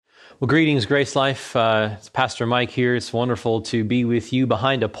Well, greetings, Grace Life. It's Pastor Mike here. It's wonderful to be with you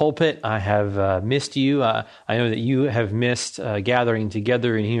behind a pulpit. I have missed you. I know that you have missed gathering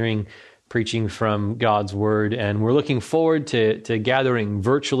together and hearing preaching from God's Word, and we're looking forward to gathering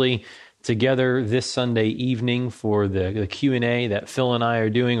virtually together this Sunday evening for the Q&A that Phil and I are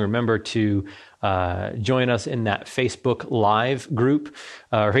doing. Remember to join us in that Facebook Live group,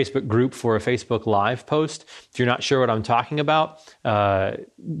 or Facebook group for a Facebook Live post. If you're not sure what I'm talking about,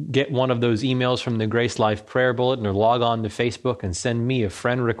 get one of those emails from the Grace Life Prayer Bulletin or log on to Facebook and send me a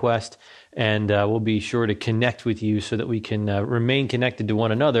friend request, and we'll be sure to connect with you so that we can remain connected to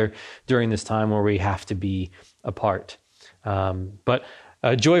one another during this time where we have to be apart. But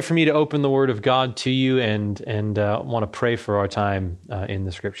joy for me to open the Word of God to you and want to pray for our time in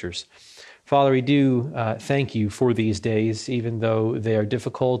the Scriptures. Father, we do thank you for these days, even though they are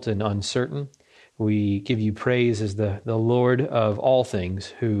difficult and uncertain. We give you praise as the Lord of all things,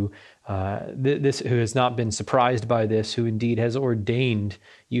 who who has not been surprised by this, who indeed has ordained.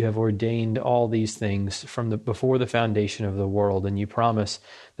 You have ordained all these things from before the foundation of the world, and you promise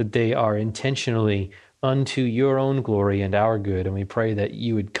that they are intentionally unto your own glory and our good. And we pray that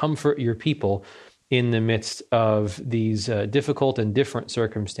you would comfort your people in the midst of these difficult and different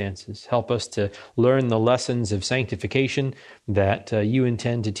circumstances. Help us to learn the lessons of sanctification that you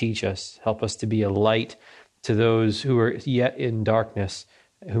intend to teach us. Help us to be a light to those who are yet in darkness,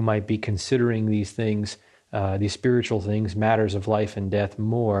 who might be considering these things, these spiritual things, matters of life and death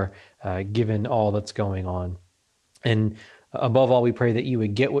more, given all that's going on. And above all, we pray that you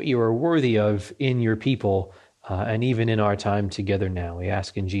would get what you are worthy of in your people, and even in our time together now. We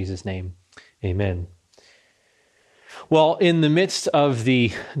ask in Jesus' name. Amen. Well, in the midst of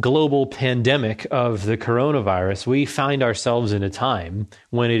the global pandemic of the coronavirus, we find ourselves in a time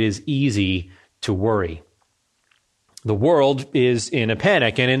when it is easy to worry. The world is in a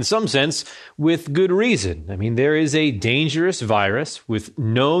panic, and in some sense, with good reason. I mean, there is a dangerous virus with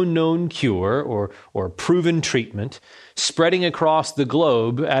no known cure or proven treatment spreading across the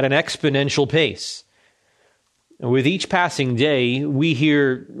globe at an exponential pace. With each passing day, we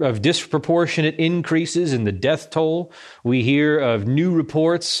hear of disproportionate increases in the death toll. We hear of new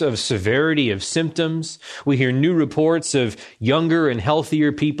reports of severity of symptoms. We hear new reports of younger and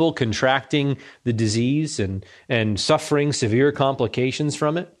healthier people contracting the disease and suffering severe complications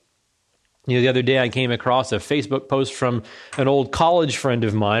from it. The other day I came across a Facebook post from an old college friend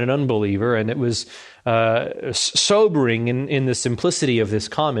of mine, an unbeliever, and it was sobering in the simplicity of this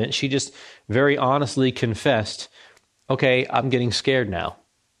comment. She just very honestly confessed, okay, I'm getting scared now.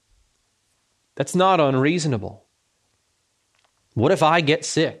 That's not unreasonable. What if I get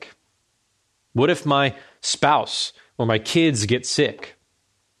sick? What if my spouse or my kids get sick?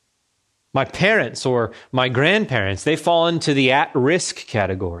 My parents or my grandparents, they fall into the at-risk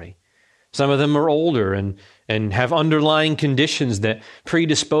category. Some of them are older and have underlying conditions that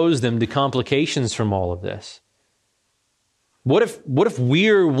predispose them to complications from all of this. What if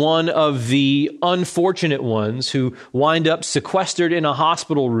we're one of the unfortunate ones who wind up sequestered in a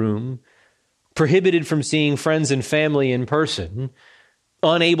hospital room, prohibited from seeing friends and family in person,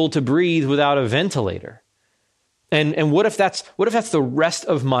 unable to breathe without a ventilator? And what if that's the rest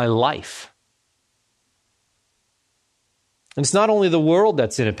of my life? And it's not only the world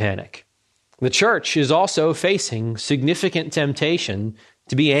that's in a panic. The church is also facing significant temptation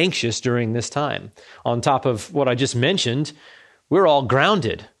to be anxious during this time. On top of what I just mentioned, we're all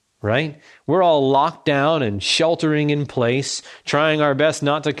grounded, right? We're all locked down and sheltering in place, trying our best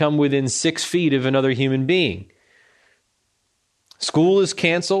not to come within 6 feet of another human being. School is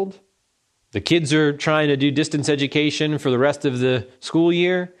canceled. The kids are trying to do distance education for the rest of the school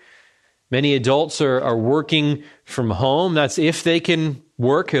year. Many adults are working from home. That's if they can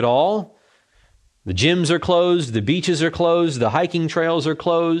work at all. The gyms are closed, the beaches are closed, the hiking trails are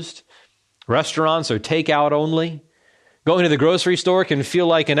closed, restaurants are takeout only. Going to the grocery store can feel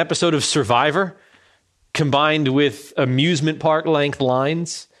like an episode of Survivor combined with amusement park length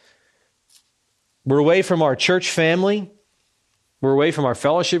lines. We're away from our church family. We're away from our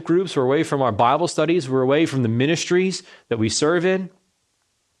fellowship groups. We're away from our Bible studies. We're away from the ministries that we serve in.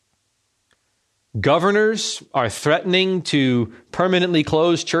 Governors are threatening to permanently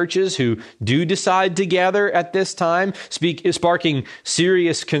close churches who do decide to gather at this time, sparking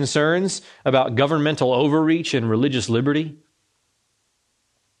serious concerns about governmental overreach and religious liberty.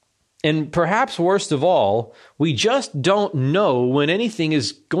 And perhaps worst of all, we just don't know when anything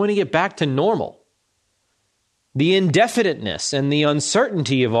is going to get back to normal. The indefiniteness and the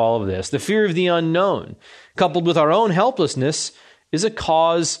uncertainty of all of this, the fear of the unknown, coupled with our own helplessness, is a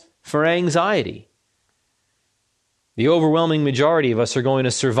cause for anxiety. The overwhelming majority of us are going to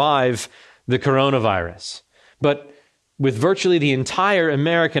survive the coronavirus. But with virtually the entire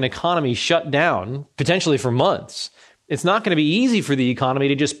American economy shut down, potentially for months, it's not going to be easy for the economy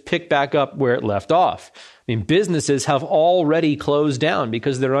to just pick back up where it left off. I mean, businesses have already closed down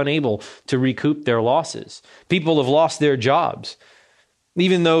because they're unable to recoup their losses. People have lost their jobs.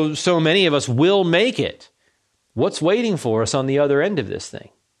 Even though so many of us will make it, what's waiting for us on the other end of this thing?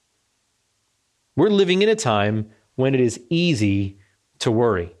 We're living in a time when it is easy to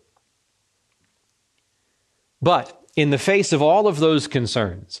worry. But in the face of all of those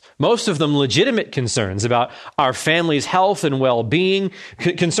concerns, most of them legitimate concerns about our family's health and well-being,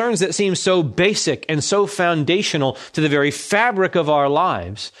 concerns that seem so basic and so foundational to the very fabric of our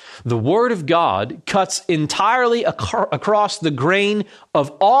lives, the Word of God cuts entirely across the grain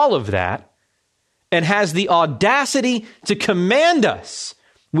of all of that and has the audacity to command us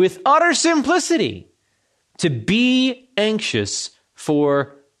with utter simplicity to be anxious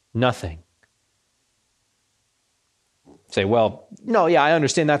for nothing. Say, well, no, yeah, I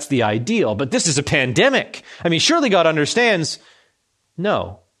understand that's the ideal, but this is a pandemic. I mean, surely God understands.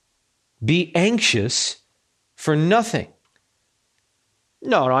 No. Be anxious for nothing.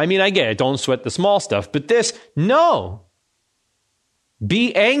 No, I mean, I get it. Don't sweat the small stuff. But this, no.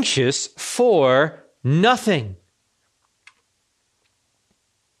 Be anxious for nothing.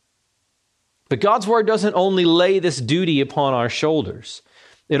 But God's word doesn't only lay this duty upon our shoulders.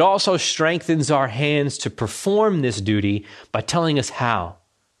 It also strengthens our hands to perform this duty by telling us how.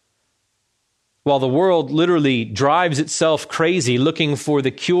 While the world literally drives itself crazy looking for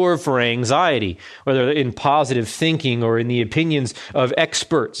the cure for anxiety, whether in positive thinking or in the opinions of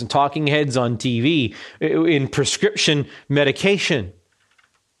experts and talking heads on TV, in prescription medication,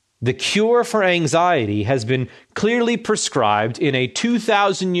 the cure for anxiety has been clearly prescribed in a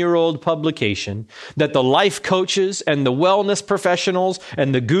 2,000-year-old publication that the life coaches and the wellness professionals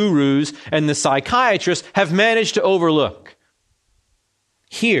and the gurus and the psychiatrists have managed to overlook.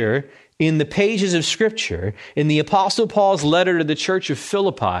 Here, in the pages of Scripture, in the Apostle Paul's letter to the church of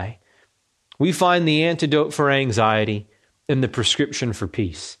Philippi, we find the antidote for anxiety and the prescription for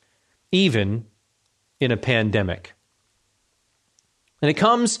peace, even in a pandemic. And it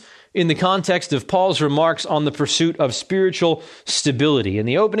comes in the context of Paul's remarks on the pursuit of spiritual stability. In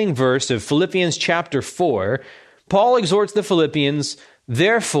the opening verse of Philippians chapter 4, Paul exhorts the Philippians,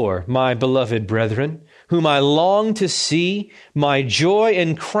 "Therefore, my beloved brethren, whom I long to see, my joy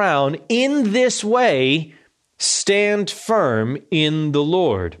and crown, in this way stand firm in the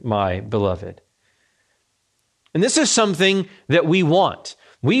Lord, my beloved." And this is something that we want.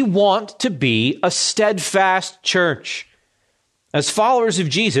 We want to be a steadfast church. As followers of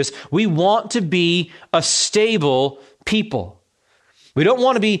Jesus, we want to be a stable people. We don't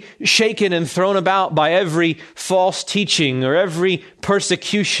want to be shaken and thrown about by every false teaching or every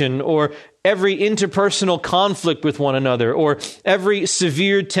persecution or every interpersonal conflict with one another or every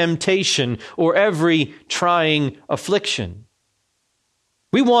severe temptation or every trying affliction.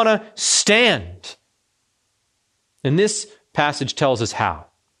 We want to stand. And this passage tells us how.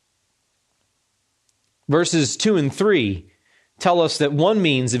 Verses 2 and 3 tell us that one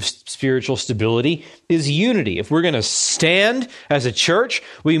means of spiritual stability is unity. If we're going to stand as a church,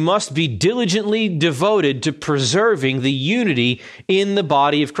 we must be diligently devoted to preserving the unity in the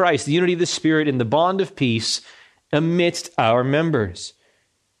body of Christ, the unity of the Spirit in the bond of peace amidst our members.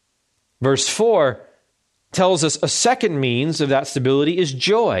 Verse 4 tells us a second means of that stability is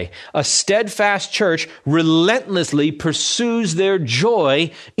joy. A steadfast church relentlessly pursues their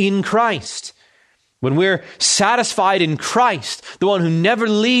joy in Christ. When we're satisfied in Christ, the one who never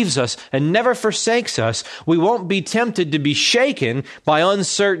leaves us and never forsakes us, we won't be tempted to be shaken by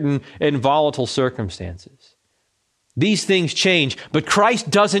uncertain and volatile circumstances. These things change, but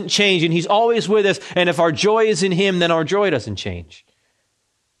Christ doesn't change, and He's always with us. And if our joy is in Him, then our joy doesn't change.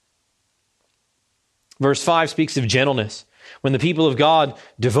 Verse 5 speaks of gentleness. When the people of God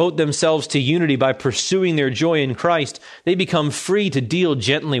devote themselves to unity by pursuing their joy in Christ, they become free to deal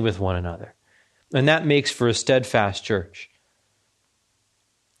gently with one another. And that makes for a steadfast church.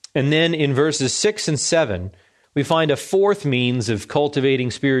 And then in verses 6 and 7, we find a fourth means of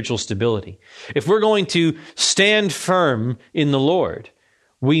cultivating spiritual stability. If we're going to stand firm in the Lord,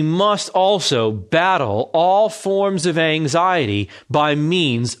 we must also battle all forms of anxiety by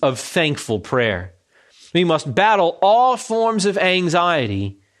means of thankful prayer. We must battle all forms of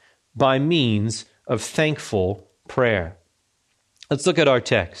anxiety by means of thankful prayer. Let's look at our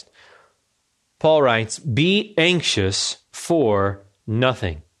text. Paul writes, "Be anxious for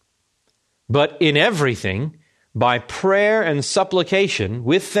nothing, but in everything, by prayer and supplication,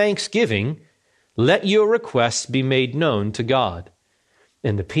 with thanksgiving, let your requests be made known to God.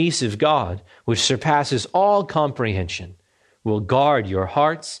 And the peace of God, which surpasses all comprehension, will guard your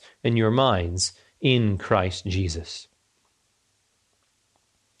hearts and your minds in Christ Jesus.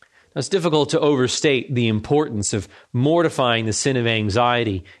 Now, it's difficult to overstate the importance of mortifying the sin of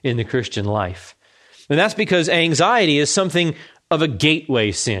anxiety in the Christian life. And that's because anxiety is something of a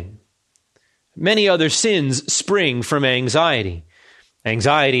gateway sin. Many other sins spring from anxiety.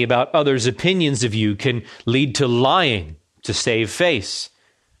 Anxiety about others' opinions of you can lead to lying to save face.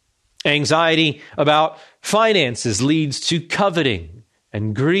 Anxiety about finances leads to coveting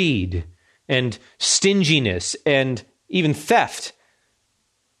and greed and stinginess and even theft.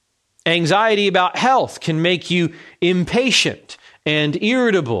 Anxiety about health can make you impatient and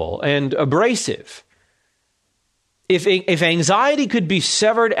irritable and abrasive. If anxiety could be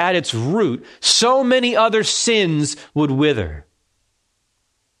severed at its root, so many other sins would wither.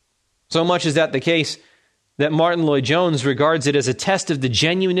 So much is that the case that Martin Lloyd-Jones regards it as a test of the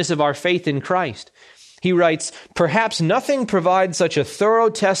genuineness of our faith in Christ. He writes, "Perhaps nothing provides such a thorough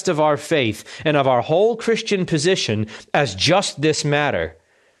test of our faith and of our whole Christian position as just this matter.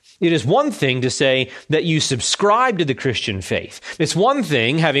 It is one thing to say that you subscribe to the Christian faith. It's one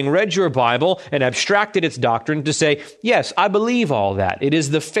thing, having read your Bible and abstracted its doctrine, to say, yes, I believe all that. It is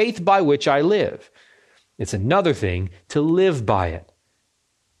the faith by which I live. It's another thing to live by it."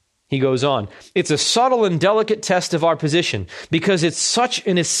 He goes on, "It's a subtle and delicate test of our position because it's such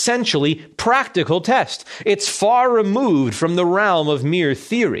an essentially practical test. It's far removed from the realm of mere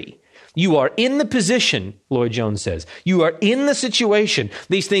theory. You are in the position," Lloyd-Jones says, "you are in the situation.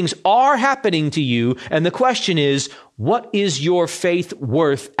 These things are happening to you, and the question is, what is your faith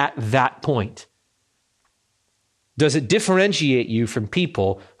worth at that point? Does it differentiate you from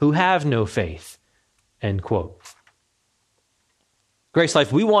people who have no faith?" End quote. Grace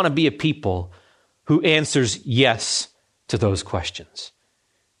Life, we want to be a people who answers yes to those questions.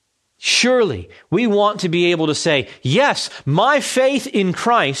 Surely, we want to be able to say, yes, my faith in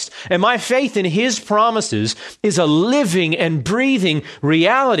Christ and my faith in His promises is a living and breathing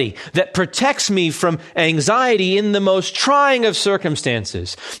reality that protects me from anxiety in the most trying of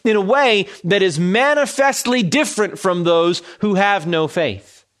circumstances in a way that is manifestly different from those who have no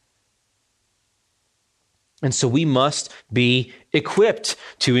faith. And so we must be equipped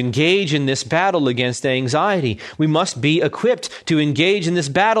to engage in this battle against anxiety. We must be equipped to engage in this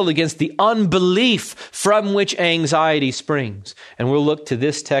battle against the unbelief from which anxiety springs. And we'll look to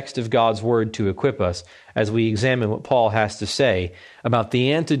this text of God's Word to equip us as we examine what Paul has to say about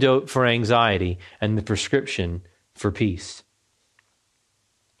the antidote for anxiety and the prescription for peace.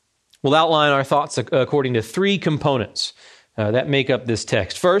 We'll outline our thoughts according to three components that make up this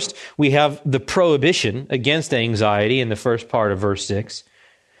text. First, we have the prohibition against anxiety in the first part of verse 6.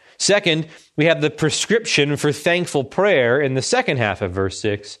 Second, we have the prescription for thankful prayer in the second half of verse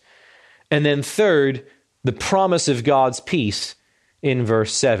 6. And then third, the promise of God's peace in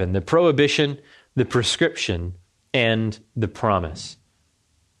verse 7. The prohibition, the prescription, and the promise.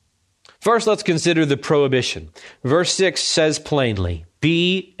 First, let's consider the prohibition. Verse 6 says plainly,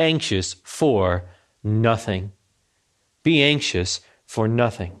 "Be anxious for nothing." Be anxious for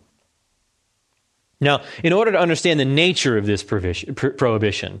nothing. Now, in order to understand the nature of this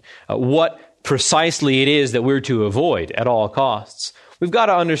prohibition, what precisely it is that we're to avoid at all costs, we've got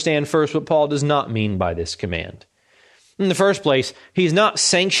to understand first what Paul does not mean by this command. In the first place, he's not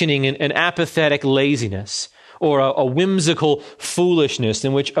sanctioning an apathetic laziness or a whimsical foolishness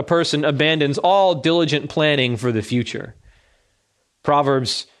in which a person abandons all diligent planning for the future.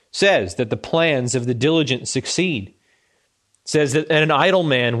 Proverbs says that the plans of the diligent succeed. Says that an idle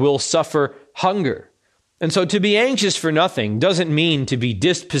man will suffer hunger. And so to be anxious for nothing doesn't mean to be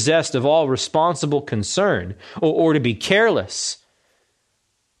dispossessed of all responsible concern or to be careless.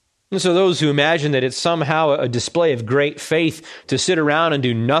 And so those who imagine that it's somehow a display of great faith to sit around and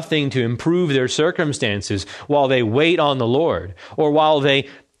do nothing to improve their circumstances while they wait on the Lord, or while they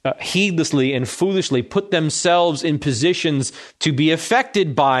heedlessly and foolishly put themselves in positions to be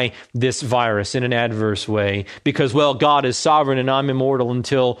affected by this virus in an adverse way because, well, God is sovereign and I'm immortal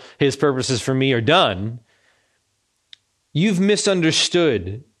until His purposes for me are done. You've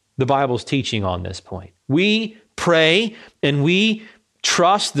misunderstood the Bible's teaching on this point. We pray and we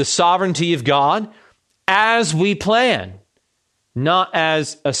trust the sovereignty of God as we plan, not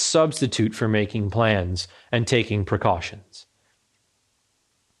as a substitute for making plans and taking precautions.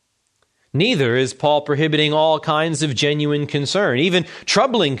 Neither is Paul prohibiting all kinds of genuine concern, even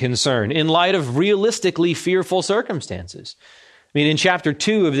troubling concern, in light of realistically fearful circumstances. I mean, in chapter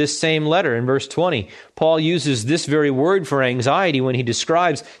 2 of this same letter, in verse 20, Paul uses this very word for anxiety when he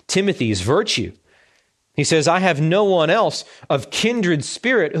describes Timothy's virtue. He says, I have no one else of kindred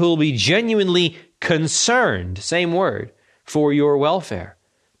spirit who will be genuinely concerned, same word, for your welfare.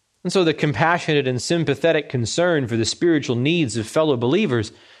 And so the compassionate and sympathetic concern for the spiritual needs of fellow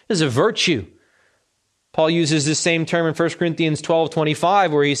believers is a virtue. Paul uses this same term in 1 Corinthians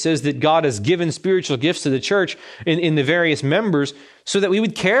 12:25, where he says that God has given spiritual gifts to the church in the various members so that we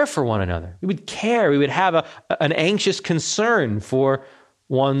would care for one another. We would care. We would have an anxious concern for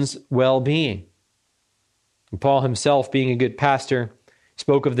one's well-being. And Paul himself, being a good pastor,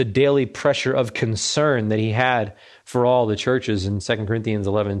 spoke of the daily pressure of concern that he had for all the churches in 2 Corinthians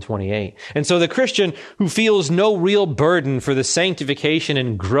 11:28. And so the Christian who feels no real burden for the sanctification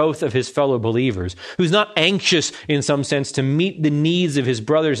and growth of his fellow believers, who's not anxious in some sense to meet the needs of his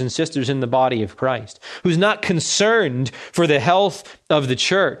brothers and sisters in the body of Christ, who's not concerned for the health of the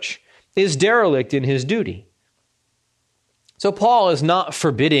church, is derelict in his duty. So Paul is not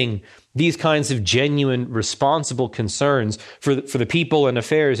forbidding these kinds of genuine, responsible concerns for the people and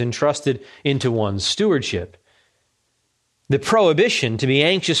affairs entrusted into one's stewardship. The prohibition to be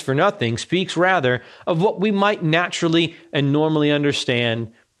anxious for nothing speaks rather of what we might naturally and normally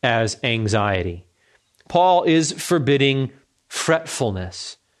understand as anxiety. Paul is forbidding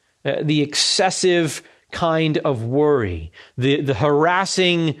fretfulness, the excessive kind of worry, the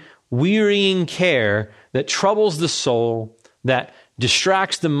harassing, wearying care that troubles the soul, that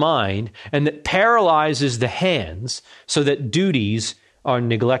distracts the mind, and that paralyzes the hands so that duties are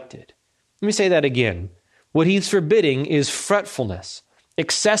neglected. Let me say that again. What he's forbidding is fretfulness,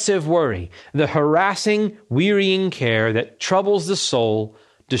 excessive worry, the harassing, wearying care that troubles the soul,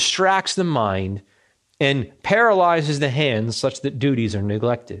 distracts the mind, and paralyzes the hands such that duties are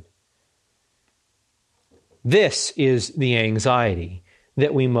neglected. This is the anxiety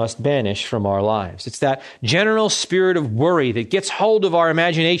that we must banish from our lives. It's that general spirit of worry that gets hold of our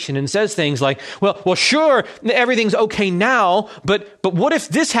imagination and says things like, well, sure, everything's okay now, but what if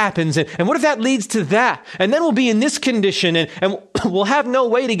this happens? And what if that leads to that? And then we'll be in this condition and we'll have no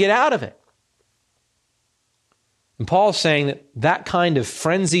way to get out of it. And Paul's saying that kind of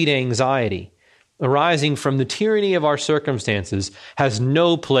frenzied anxiety arising from the tyranny of our circumstances has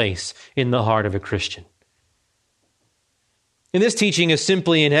no place in the heart of a Christian. And this teaching is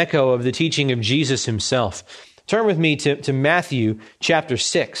simply an echo of the teaching of Jesus himself. Turn with me to Matthew chapter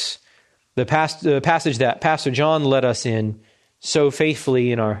 6, the passage that Pastor John led us in so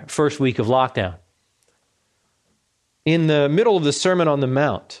faithfully in our first week of lockdown. In the middle of the Sermon on the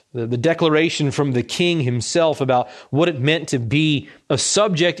Mount, the declaration from the King himself about what it meant to be a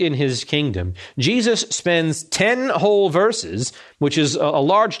subject in his kingdom, Jesus spends 10 whole verses, which is a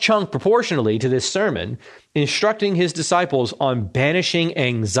large chunk proportionally to this sermon, instructing his disciples on banishing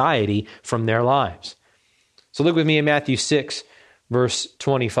anxiety from their lives. So look with me in Matthew 6, verse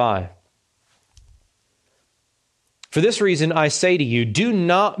 25. For this reason I say to you, do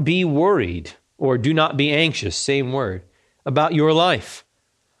not be worried, or do not be anxious, same word, about your life,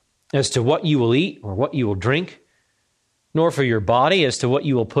 as to what you will eat or what you will drink, nor for your body as to what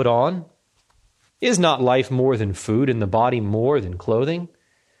you will put on. Is not life more than food, and the body more than clothing?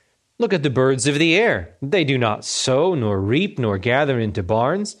 Look at the birds of the air. They do not sow, nor reap, nor gather into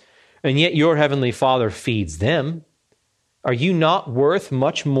barns, and yet your heavenly Father feeds them. Are you not worth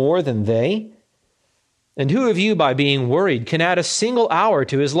much more than they? And who of you, by being worried, can add a single hour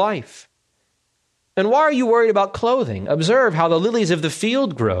to his life? And why are you worried about clothing? Observe how the lilies of the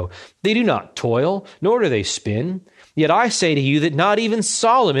field grow. They do not toil, nor do they spin. Yet I say to you that not even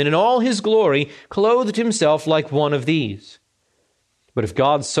Solomon in all his glory clothed himself like one of these. But if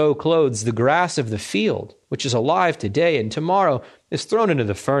God so clothes the grass of the field, which is alive today and tomorrow is thrown into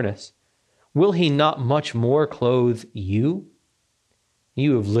the furnace, will he not much more clothe you?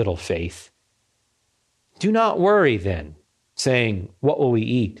 You of little faith. Do not worry then, saying, what will we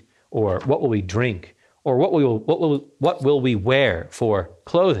eat? Or what will we drink? Or what will we wear for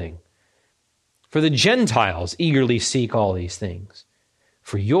clothing? For the Gentiles eagerly seek all these things.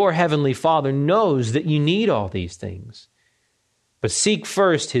 For your heavenly Father knows that you need all these things. But seek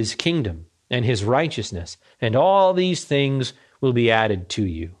first his kingdom and his righteousness, and all these things will be added to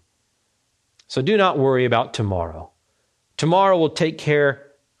you. So do not worry about tomorrow. Tomorrow will take care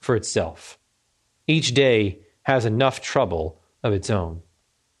for itself. Each day has enough trouble of its own.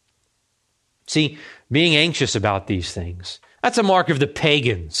 See, being anxious about these things, that's a mark of the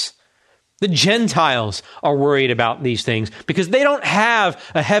pagans. The Gentiles are worried about these things because they don't have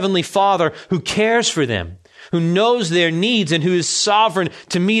a heavenly Father who cares for them, who knows their needs and who is sovereign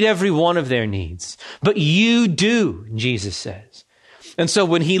to meet every one of their needs. But you do, Jesus says. And so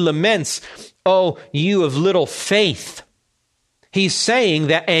when he laments, oh, you of little faith, He's saying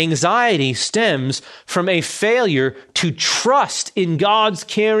that anxiety stems from a failure to trust in God's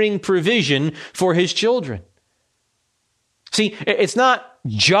caring provision for his children. See, it's not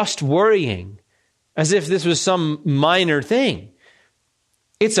just worrying as if this was some minor thing.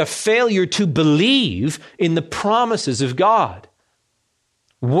 It's a failure to believe in the promises of God.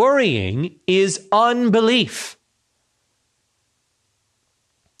 Worrying is unbelief.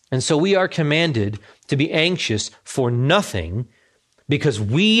 And so we are commanded to be anxious for nothing because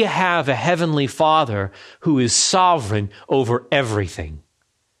we have a heavenly Father who is sovereign over everything.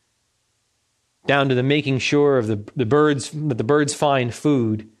 Down to the making sure of the birds, that the birds find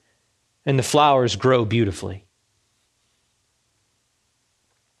food and the flowers grow beautifully.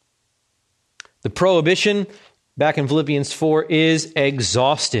 The prohibition back in Philippians 4 is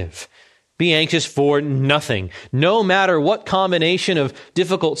exhaustive. Be anxious for nothing. No matter what combination of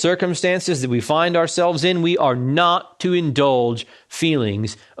difficult circumstances that we find ourselves in, we are not to indulge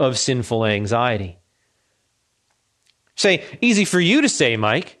feelings of sinful anxiety. Say, easy for you to say,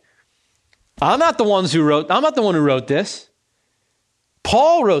 Mike. I'm not the one who wrote this.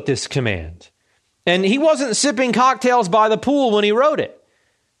 Paul wrote this command. And he wasn't sipping cocktails by the pool when he wrote it.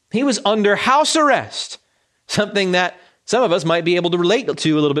 He was under house arrest, something that some of us might be able to relate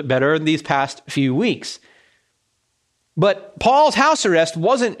to a little bit better in these past few weeks. But Paul's house arrest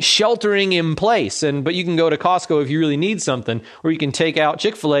wasn't sheltering in place, but you can go to Costco if you really need something, or you can take out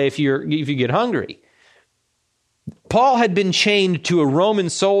Chick-fil-A if you get hungry. Paul had been chained to a Roman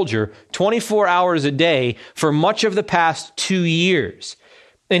soldier 24 hours a day for much of the past 2 years.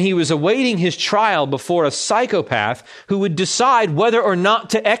 And he was awaiting his trial before a psychopath who would decide whether or not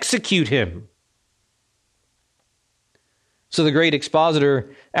to execute him. So the great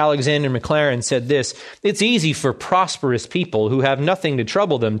expositor Alexander Maclaren said this: "It's easy for prosperous people who have nothing to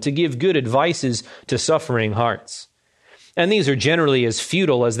trouble them to give good advices to suffering hearts. And these are generally as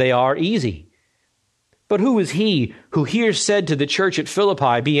futile as they are easy. But who is he who here said to the church at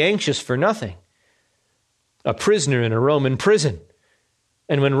Philippi, 'Be anxious for nothing'? A prisoner in a Roman prison.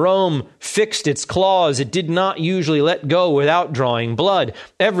 And when Rome fixed its claws, it did not usually let go without drawing blood.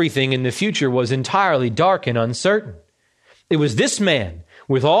 Everything in the future was entirely dark and uncertain. It was this man,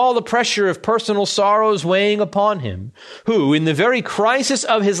 with all the pressure of personal sorrows weighing upon him, who, in the very crisis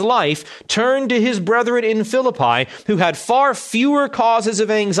of his life, turned to his brethren in Philippi, who had far fewer causes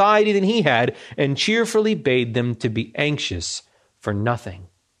of anxiety than he had, and cheerfully bade them to be anxious for nothing."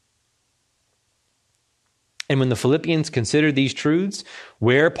 And when the Philippians considered these truths,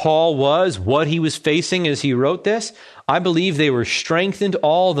 where Paul was, what he was facing as he wrote this, I believe they were strengthened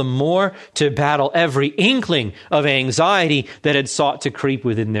all the more to battle every inkling of anxiety that had sought to creep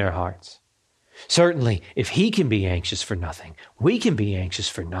within their hearts. Certainly, if he can be anxious for nothing, we can be anxious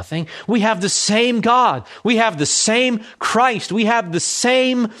for nothing. We have the same God. We have the same Christ. We have the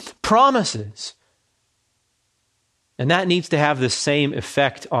same promises. And that needs to have the same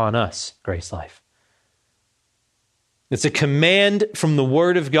effect on us, Grace Life. It's a command from the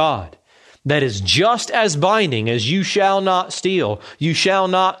Word of God that is just as binding as "you shall not steal, you shall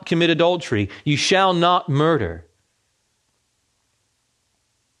not commit adultery, you shall not murder."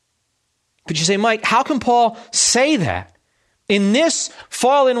 But you say, Mike, how can Paul say that? In this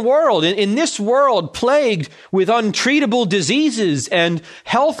fallen world, in this world plagued with untreatable diseases and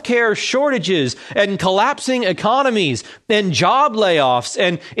healthcare shortages and collapsing economies and job layoffs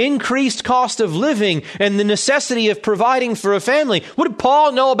and increased cost of living and the necessity of providing for a family, what did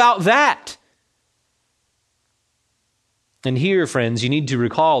Paul know about that? And here, friends, you need to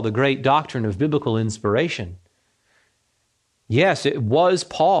recall the great doctrine of biblical inspiration. Yes, it was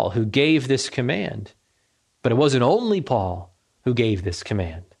Paul who gave this command, but it wasn't only Paul who gave this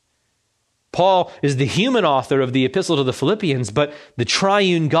command. Paul is the human author of the epistle to the Philippians, but the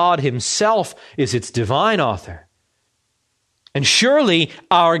triune God himself is its divine author. And surely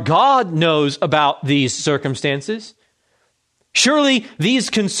our God knows about these circumstances. Surely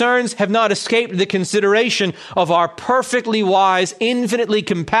these concerns have not escaped the consideration of our perfectly wise, infinitely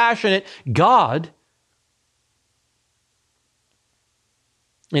compassionate God.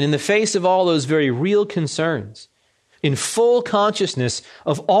 And in the face of all those very real concerns, in full consciousness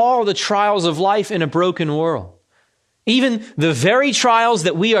of all the trials of life in a broken world, even the very trials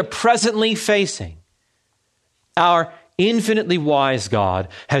that we are presently facing, our infinitely wise God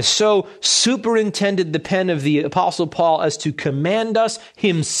has so superintended the pen of the Apostle Paul as to command us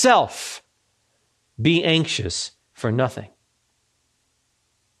himself, be anxious for nothing.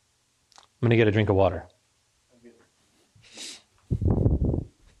 I'm going to get a drink of water.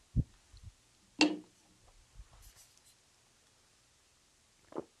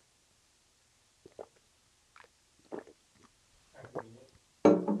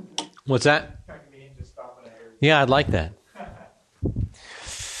 What's that? Yeah, I'd like that.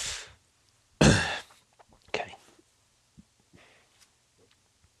 Okay.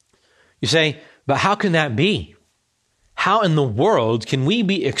 You say, but how can that be? How in the world can we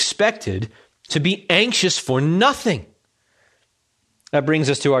be expected to be anxious for nothing? That brings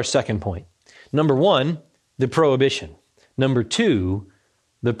us to our second point. Number one, the prohibition. Number two,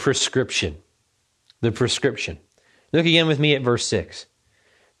 the prescription. The prescription. Look again with me at verse 6.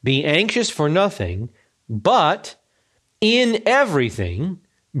 Be anxious for nothing, but in everything,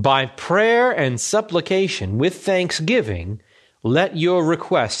 by prayer and supplication with thanksgiving, let your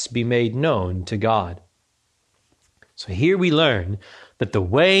requests be made known to God. So here we learn that the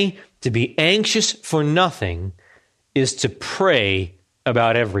way to be anxious for nothing is to pray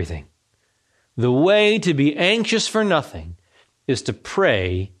about everything. The way to be anxious for nothing is to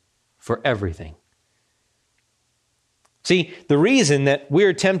pray for everything. See, the reason that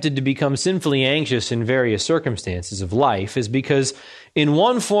we're tempted to become sinfully anxious in various circumstances of life is because in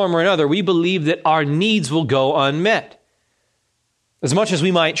one form or another, we believe that our needs will go unmet. As much as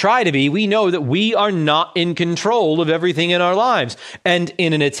we might try to be, we know that we are not in control of everything in our lives. And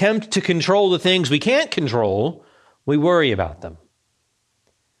in an attempt to control the things we can't control, we worry about them.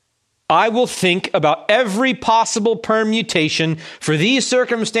 I will think about every possible permutation for these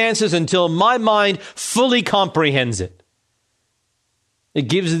circumstances until my mind fully comprehends it. It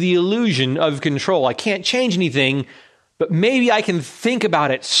gives the illusion of control. I can't change anything, but maybe I can think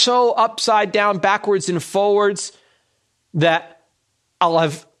about it so upside down, backwards and forwards that I'll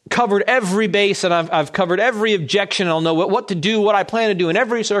have covered every base and I've covered every objection. I'll know what to do, what I plan to do in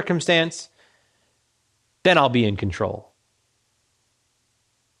every circumstance. Then I'll be in control.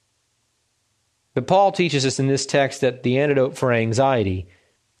 But Paul teaches us in this text that the antidote for anxiety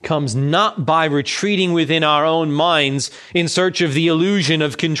comes not by retreating within our own minds in search of the illusion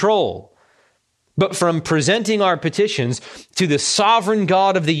of control, but from presenting our petitions to the sovereign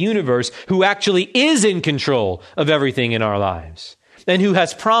God of the universe who actually is in control of everything in our lives and who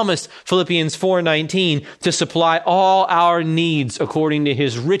has promised, Philippians 4:19, to supply all our needs according to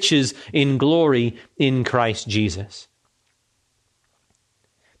his riches in glory in Christ Jesus.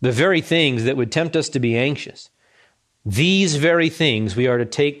 The very things that would tempt us to be anxious, these very things we are to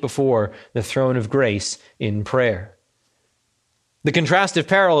take before the throne of grace in prayer. The contrastive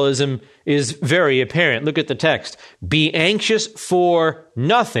parallelism is very apparent. Look at the text. Be anxious for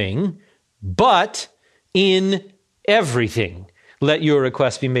nothing, but in everything, let your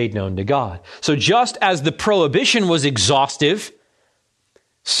requests be made known to God. So just as the prohibition was exhaustive,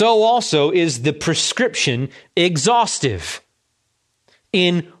 so also is the prescription exhaustive.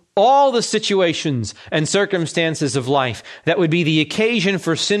 In all the situations and circumstances of life that would be the occasion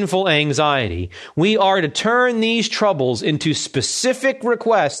for sinful anxiety, we are to turn these troubles into specific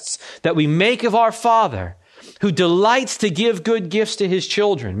requests that we make of our Father, who delights to give good gifts to his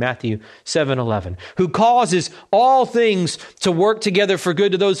children, Matthew 7:11, who causes all things to work together for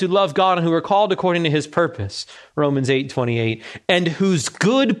good to those who love God and who are called according to his purpose, Romans 8:28, and whose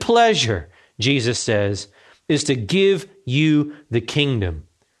good pleasure, Jesus says, is to give you the kingdom,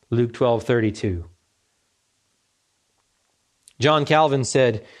 Luke 12:32. John Calvin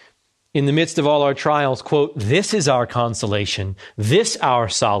said, in the midst of all our trials, quote, "This is our consolation, this our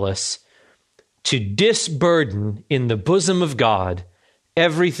solace, to disburden in the bosom of God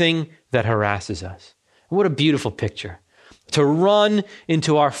everything that harasses us." What a beautiful picture. To run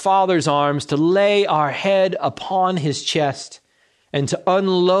into our Father's arms, to lay our head upon his chest, and to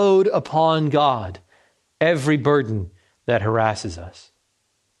unload upon God every burden that harasses us.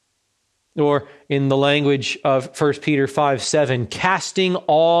 Or in the language of 1 Peter 5:7, casting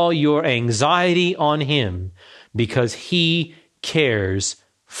all your anxiety on him because he cares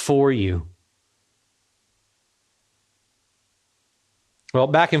for you. Well,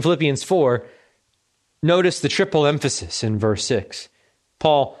 back in Philippians 4, notice the triple emphasis in verse 6.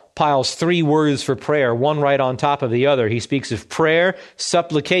 Paul piles three words for prayer, one right on top of the other. He speaks of prayer,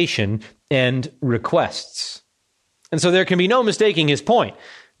 supplication, and requests. And so there can be no mistaking his point.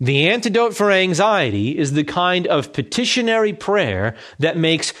 The antidote for anxiety is the kind of petitionary prayer that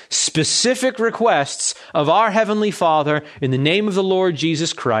makes specific requests of our Heavenly Father in the name of the Lord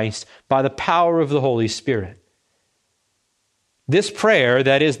Jesus Christ by the power of the Holy Spirit. This prayer,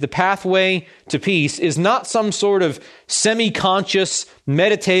 that is the pathway to peace, is not some sort of semi-conscious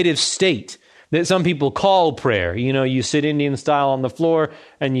meditative state that some people call prayer. You know, you sit Indian style on the floor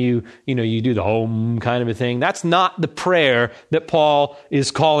and you do the Om kind of a thing. That's not the prayer that Paul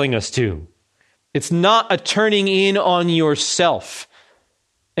is calling us to. It's not a turning in on yourself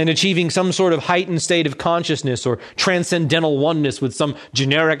and achieving some sort of heightened state of consciousness or transcendental oneness with some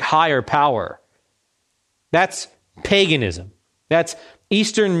generic higher power. That's paganism. That's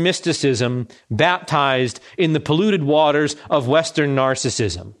Eastern mysticism baptized in the polluted waters of Western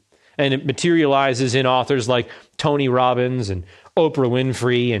narcissism. And it materializes in authors like Tony Robbins and Oprah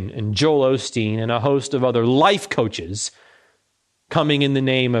Winfrey and Joel Osteen and a host of other life coaches coming in the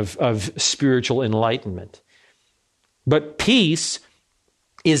name of spiritual enlightenment. But peace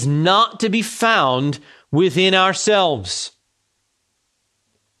is not to be found within ourselves.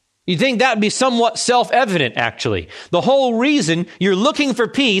 You'd think that would be somewhat self-evident, actually. The whole reason you're looking for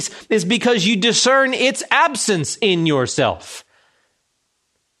peace is because you discern its absence in yourself.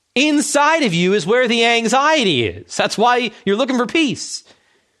 Inside of you is where the anxiety is. That's why you're looking for peace.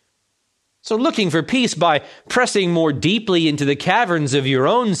 So looking for peace by pressing more deeply into the caverns of your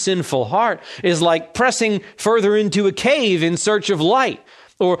own sinful heart is like pressing further into a cave in search of light,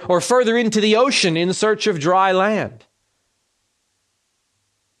 or further into the ocean in search of dry land.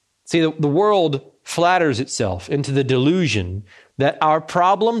 See, the world flatters itself into the delusion that our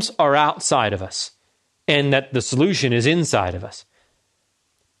problems are outside of us and that the solution is inside of us.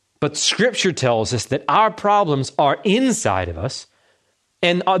 But Scripture tells us that our problems are inside of us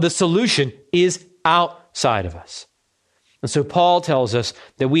and the solution is outside of us. And so Paul tells us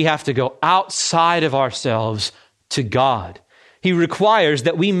that we have to go outside of ourselves to God. He requires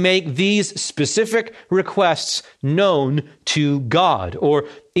that we make these specific requests known to God, or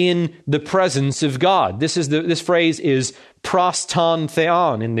in the presence of God. This phrase is proston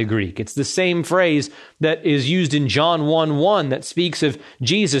theon in the Greek. It's the same phrase that is used in John 1:1 that speaks of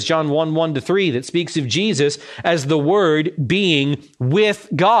Jesus, John 1:1-3, that speaks of Jesus as the Word being with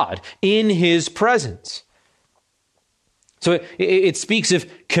God in His presence. So it speaks of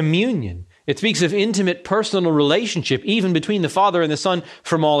communion. It speaks of intimate personal relationship, even between the Father and the Son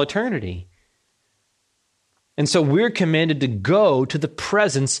from all eternity. And so we're commanded to go to the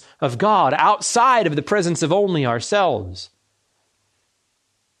presence of God, outside of the presence of only ourselves.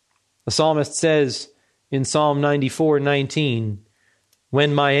 The psalmist says in Psalm 94:19,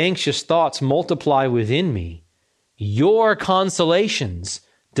 "When my anxious thoughts multiply within me, your consolations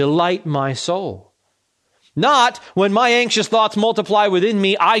delight my soul." Not when my anxious thoughts multiply within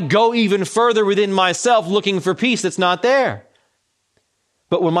me, I go even further within myself looking for peace that's not there.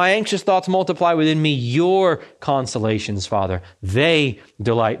 But when my anxious thoughts multiply within me, your consolations, Father, they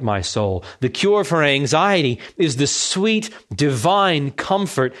delight my soul. The cure for anxiety is the sweet, divine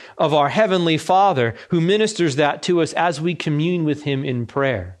comfort of our Heavenly Father who ministers that to us as we commune with Him in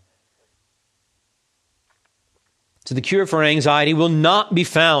prayer. So the cure for anxiety will not be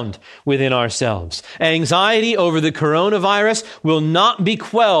found within ourselves. Anxiety over the coronavirus will not be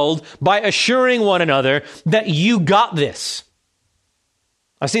quelled by assuring one another that you got this.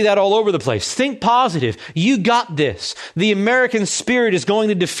 I see that all over the place. Think positive. You got this. The American spirit is going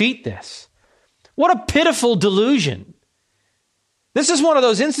to defeat this. What a pitiful delusion. This is one of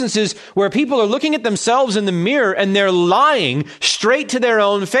those instances where people are looking at themselves in the mirror and they're lying straight to their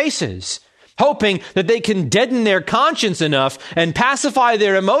own faces, hoping that they can deaden their conscience enough and pacify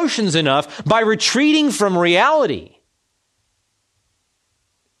their emotions enough by retreating from reality.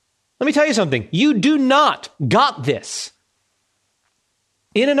 Let me tell you something. You do not got this.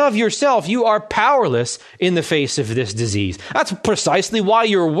 In and of yourself, you are powerless in the face of this disease. That's precisely why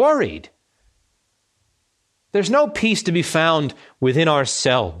you're worried. There's no peace to be found within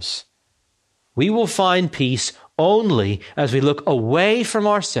ourselves. We will find peace only as we look away from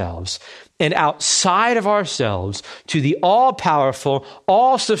ourselves and outside of ourselves to the all-powerful,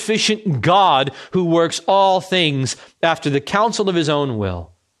 all-sufficient God who works all things after the counsel of His own will.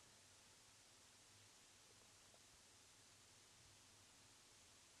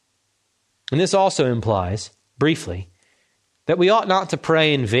 And this also implies, briefly, that we ought not to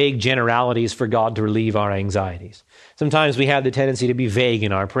pray in vague generalities for God to relieve our anxieties. Sometimes we have the tendency to be vague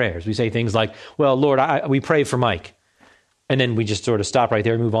in our prayers. We say things like, well, Lord, we pray for Mike. And then we just sort of stop right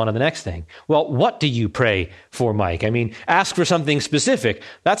there and move on to the next thing. Well, what do you pray for Mike? I mean, ask for something specific.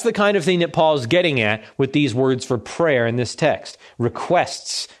 That's the kind of thing that Paul's getting at with these words for prayer in this text.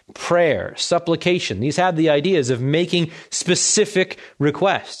 Requests, prayer, supplication. These have the ideas of making specific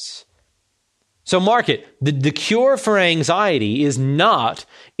requests. So mark it. The cure for anxiety is not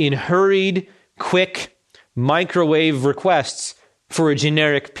in hurried, quick, microwave requests for a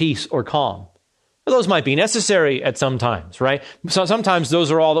generic peace or calm. Those might be necessary at some times, right? So sometimes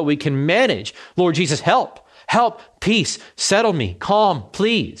those are all that we can manage. Lord Jesus, help, peace, settle me, calm,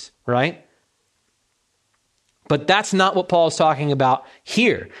 please, right? But that's not what Paul's talking about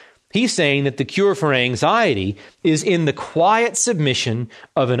here. He's saying that the cure for anxiety is in the quiet submission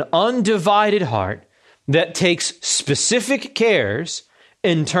of an undivided heart that takes specific cares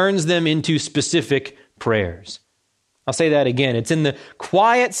and turns them into specific prayers. I'll say that again. It's in the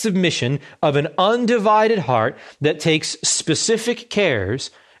quiet submission of an undivided heart that takes specific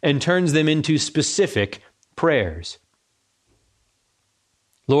cares and turns them into specific prayers.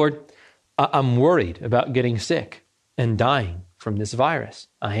 Lord, I'm worried about getting sick and dying from this virus.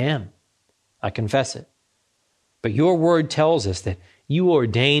 I am. I confess it. But your word tells us that you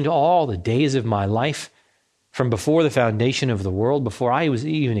ordained all the days of my life from before the foundation of the world, before I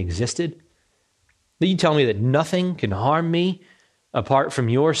even existed. That you tell me that nothing can harm me apart from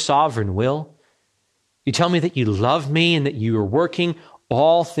your sovereign will. You tell me that you love me and that you are working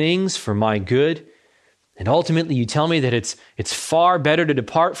all things for my good. And ultimately, you tell me that it's far better to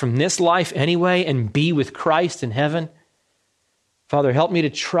depart from this life anyway and be with Christ in heaven. Father, help me to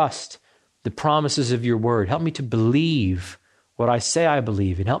trust the promises of your word. Help me to believe what I say I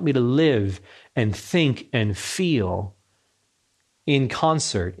believe, and help me to live and think and feel in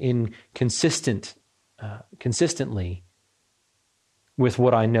concert, consistently with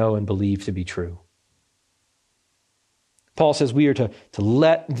what I know and believe to be true. Paul says we are to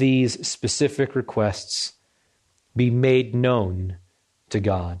let these specific requests be made known to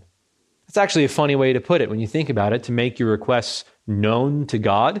God. That's actually a funny way to put it when you think about it, to make your requests known to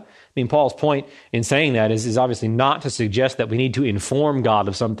God. I mean, Paul's point in saying that is obviously not to suggest that we need to inform God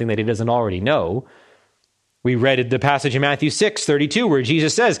of something that he doesn't already know. We read the passage in Matthew 6:32 where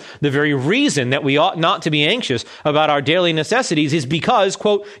Jesus says the very reason that we ought not to be anxious about our daily necessities is because,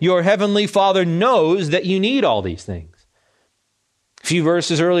 quote, your heavenly Father knows that you need all these things. A few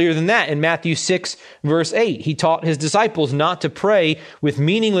verses earlier than that, in Matthew 6, verse 8, he taught his disciples not to pray with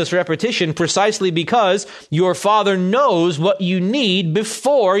meaningless repetition precisely because your Father knows what you need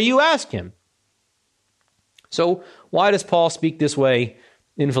before you ask him. So why does Paul speak this way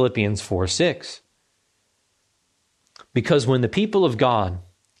in Philippians 4:6? Because when the people of God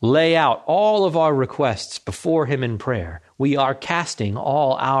lay out all of our requests before him in prayer, we are casting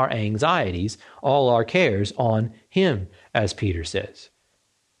all our anxieties, all our cares on him, as Peter says.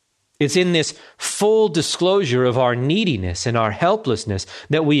 It's in this full disclosure of our neediness and our helplessness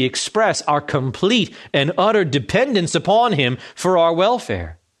that we express our complete and utter dependence upon him for our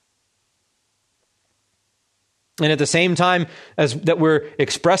welfare. And at the same time as that we're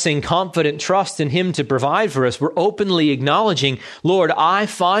expressing confident trust in him to provide for us, we're openly acknowledging, Lord, I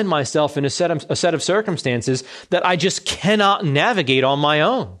find myself in a set of circumstances that I just cannot navigate on my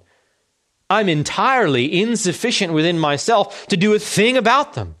own. I'm entirely insufficient within myself to do a thing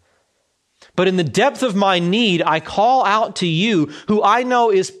about them. But in the depth of my need, I call out to you, who I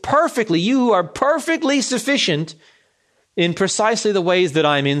know is you who are perfectly sufficient in precisely the ways that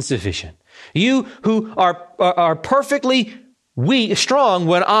I'm insufficient. You who are perfectly strong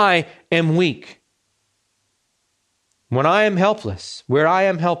when I am weak. When I am helpless, where I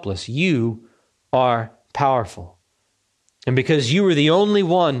am helpless, you are powerful. And because you are the only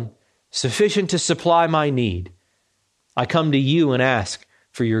one sufficient to supply my need, I come to you and ask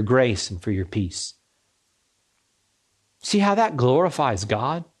for your grace and for your peace. See how that glorifies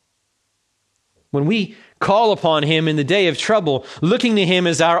God? When we call upon him in the day of trouble, looking to him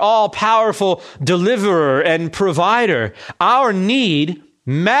as our all-powerful deliverer and provider, our need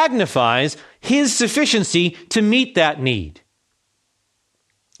magnifies his sufficiency to meet that need.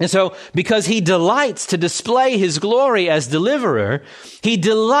 And so, because he delights to display his glory as deliverer, he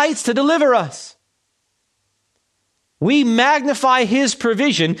delights to deliver us. We magnify his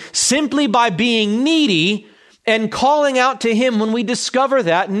provision simply by being needy and calling out to him when we discover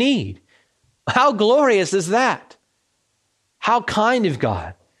that need. How glorious is that? How kind of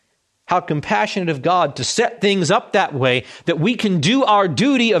God, how compassionate of God to set things up that way that we can do our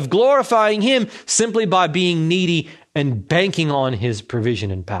duty of glorifying him simply by being needy and banking on his provision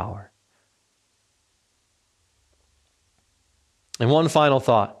and power. And one final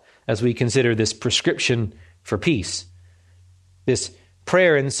thought as we consider this prescription for peace, this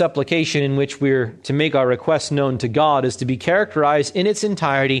prayer and supplication in which we're to make our requests known to God is to be characterized in its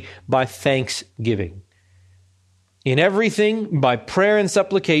entirety by thanksgiving. In everything, by prayer and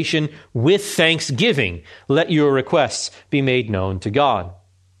supplication with thanksgiving, let your requests be made known to God.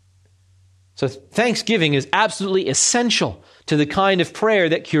 So thanksgiving is absolutely essential to the kind of prayer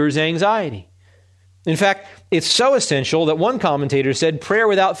that cures anxiety. In fact, it's so essential that one commentator said prayer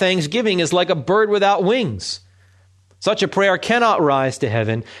without thanksgiving is like a bird without wings. Such a prayer cannot rise to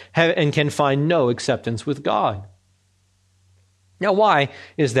heaven and can find no acceptance with God. Now, why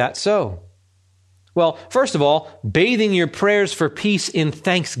is that so? Well, first of all, bathing your prayers for peace in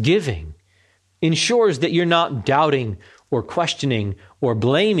thanksgiving ensures that you're not doubting or questioning or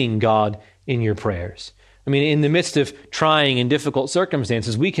blaming God in your prayers. I mean, in the midst of trying and difficult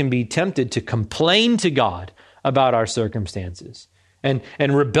circumstances, we can be tempted to complain to God about our circumstances and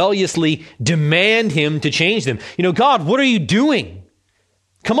rebelliously demand Him to change them. You know, God, what are you doing?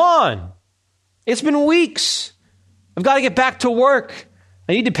 Come on. It's been weeks. I've got to get back to work.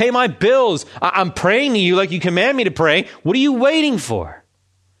 I need to pay my bills. I'm praying to you like you command me to pray. What are you waiting for?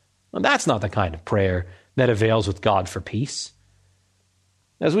 Well, that's not the kind of prayer that avails with God for peace.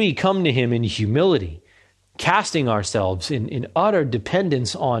 As we come to Him in humility, casting ourselves in utter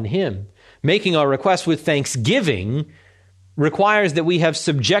dependence on Him, making our requests with thanksgiving requires that we have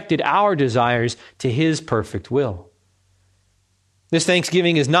subjected our desires to His perfect will. This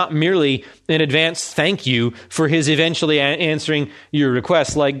thanksgiving is not merely an advance thank you for His eventually answering your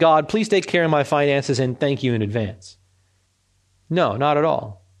requests, like, God, please take care of my finances and thank you in advance. No, not at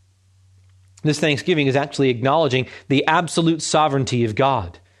all. This thanksgiving is actually acknowledging the absolute sovereignty of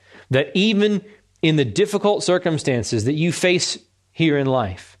God, that even in the difficult circumstances that you face here in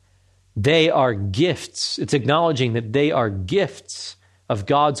life, they are gifts. It's acknowledging that they are gifts of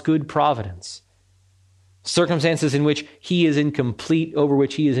God's good providence. Circumstances in which over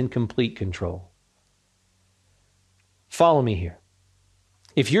which He is in complete control. Follow me here.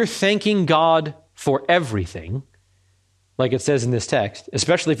 If you're thanking God for everything, like it says in this text,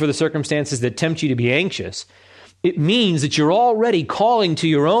 especially for the circumstances that tempt you to be anxious, it means that you're already calling to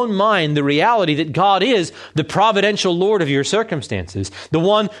your own mind the reality that God is the providential Lord of your circumstances, the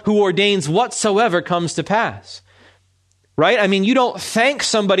one who ordains whatsoever comes to pass. Right? I mean, you don't thank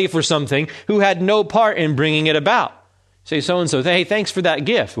somebody for something who had no part in bringing it about. Say so-and-so, hey, thanks for that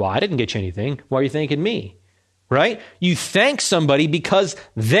gift. Well, I didn't get you anything. Why are you thanking me? Right? You thank somebody because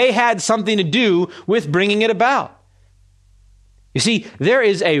they had something to do with bringing it about. You see, there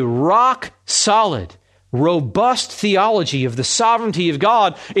is a rock-solid, robust theology of the sovereignty of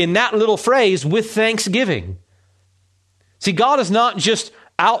God in that little phrase, with thanksgiving. See, God is not just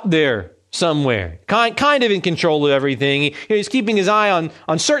out there somewhere, kind of in control of everything. He's keeping His eye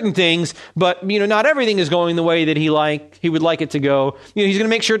on certain things, but not everything is going the way that He would like it to go. He's going to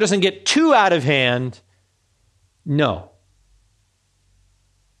make sure it doesn't get too out of hand. No.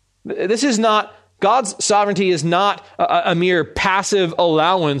 This is not, God's sovereignty is not a mere passive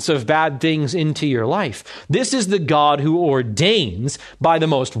allowance of bad things into your life. This is the God who ordains by the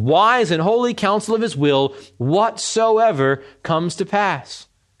most wise and holy counsel of His will whatsoever comes to pass.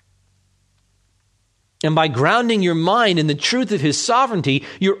 And by grounding your mind in the truth of His sovereignty,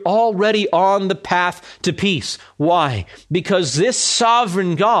 you're already on the path to peace. Why? Because this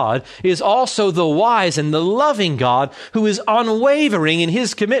sovereign God is also the wise and the loving God who is unwavering in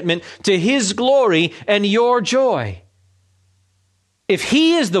His commitment to His glory and your joy. If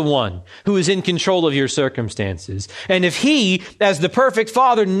He is the one who is in control of your circumstances, and if He, as the perfect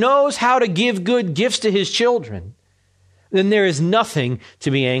Father, knows how to give good gifts to His children, then there is nothing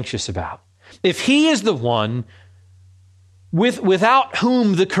to be anxious about. If He is the one without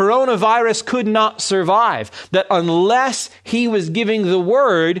whom the coronavirus could not survive, that unless He was giving the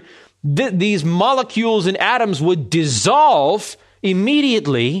word, these molecules and atoms would dissolve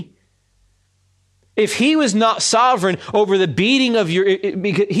immediately. If He was not sovereign over the beating of your,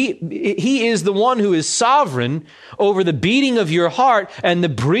 He is the one who is sovereign over the beating of your heart and the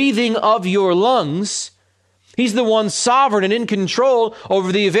breathing of your lungs. He's the one sovereign and in control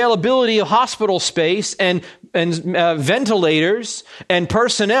over the availability of hospital space and ventilators and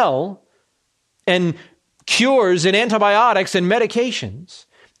personnel and cures and antibiotics and medications.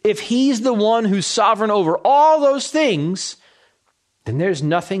 If He's the one who's sovereign over all those things, then there's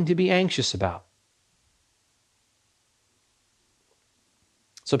nothing to be anxious about.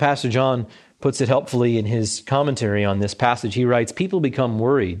 So Pastor John puts it helpfully in his commentary on this passage. He writes, people become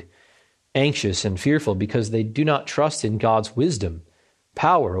worried, anxious, and fearful because they do not trust in God's wisdom,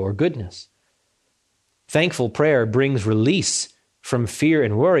 power, or goodness. Thankful prayer brings release from fear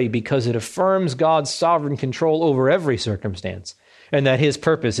and worry because it affirms God's sovereign control over every circumstance and that His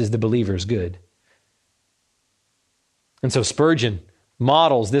purpose is the believer's good. And so Spurgeon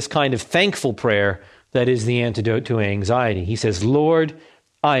models this kind of thankful prayer that is the antidote to anxiety. He says, Lord,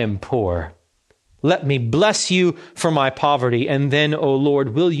 I am poor. Let me bless you for my poverty, and then, O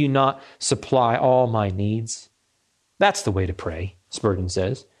Lord, will you not supply all my needs? That's the way to pray, Spurgeon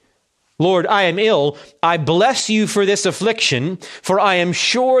says. Lord, I am ill. I bless you for this affliction, for I am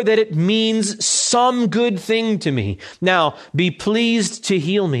sure that it means some good thing to me. Now, be pleased to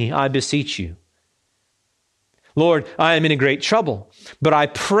heal me, I beseech you. Lord, I am in a great trouble, but I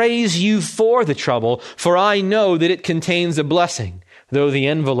praise you for the trouble, for I know that it contains a blessing, though the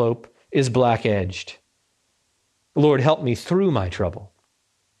envelope is black-edged. Lord, help me through my trouble.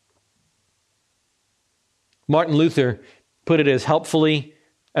 Martin Luther put it as helpfully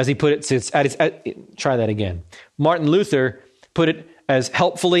as he put it, try that again. Martin Luther put it as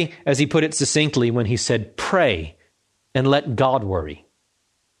helpfully as he put it succinctly when he said, pray and let God worry.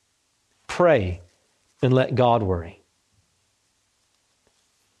 Pray and let God worry.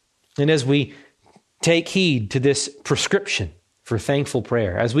 And as we take heed to this prescription for thankful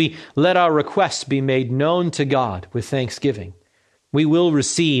prayer, as we let our requests be made known to God with thanksgiving, we will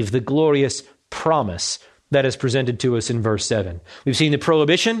receive the glorious promise that is presented to us in verse 7. We've seen the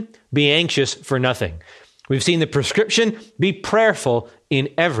prohibition, be anxious for nothing. We've seen the prescription, be prayerful in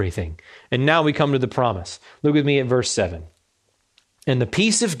everything. And now we come to the promise. Look with me at verse 7. And the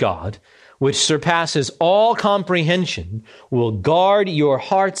peace of God, which surpasses all comprehension, will guard your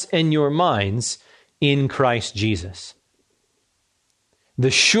hearts and your minds in Christ Jesus.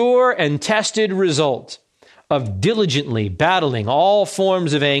 The sure and tested result of diligently battling all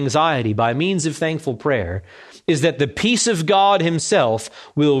forms of anxiety by means of thankful prayer is that the peace of God himself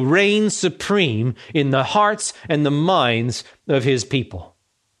will reign supreme in the hearts and the minds of his people.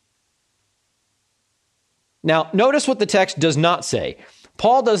 Now, notice what the text does not say.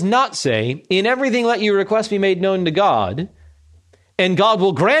 Paul does not say, in everything let your requests be made known to God, and God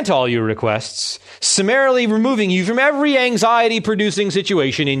will grant all your requests, summarily removing you from every anxiety-producing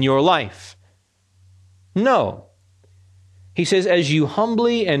situation in your life. No. He says, as you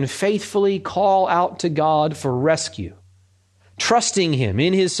humbly and faithfully call out to God for rescue, trusting him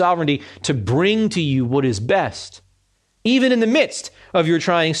in his sovereignty to bring to you what is best, even in the midst of your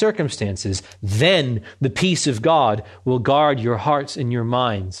trying circumstances, then the peace of God will guard your hearts and your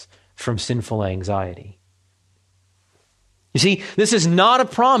minds from sinful anxiety. You see, this is not a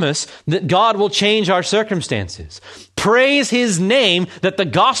promise that God will change our circumstances. Praise his name that the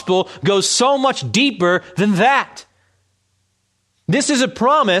gospel goes so much deeper than that. This is a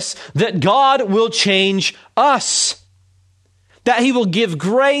promise that God will change us. That he will give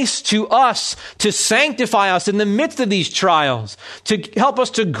grace to us to sanctify us in the midst of these trials, to help us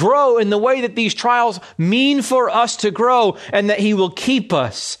to grow in the way that these trials mean for us to grow, and that he will keep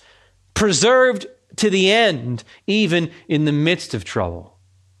us preserved to the end, even in the midst of trouble.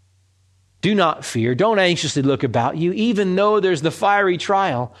 Do not fear. Don't anxiously look about you. Even though there's the fiery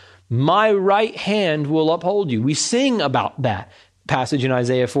trial, my right hand will uphold you. We sing about that passage in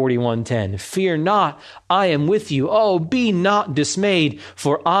Isaiah 41:10. Fear not, I am with you. Oh, be not dismayed,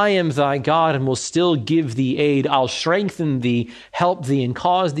 for I am thy God and will still give thee aid. I'll strengthen thee, help thee, and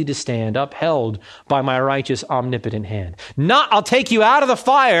cause thee to stand upheld by my righteous omnipotent hand. Not, I'll take you out of the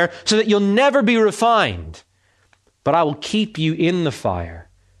fire so that you'll never be refined, but I will keep you in the fire.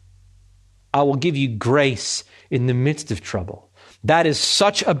 I will give you grace in the midst of trouble. That is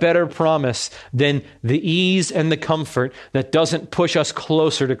such a better promise than the ease and the comfort that doesn't push us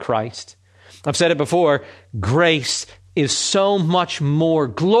closer to Christ. I've said it before, grace is so much more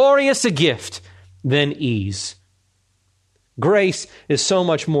glorious a gift than ease. Grace is so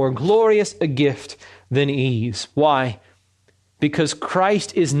much more glorious a gift than ease. Why? Because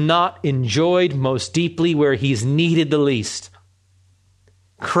Christ is not enjoyed most deeply where he's needed the least.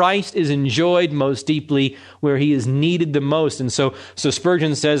 Christ is enjoyed most deeply where he is needed the most. And so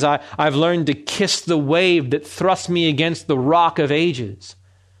Spurgeon says, I've learned to kiss the wave that thrusts me against the rock of ages.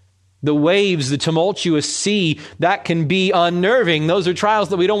 The waves, the tumultuous sea, that can be unnerving. Those are trials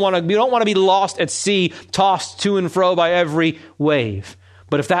that we don't want to be lost at sea, tossed to and fro by every wave.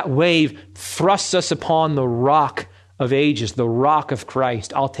 But if that wave thrusts us upon the rock of ages, the rock of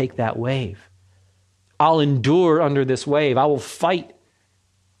Christ, I'll take that wave. I'll endure under this wave. I will fight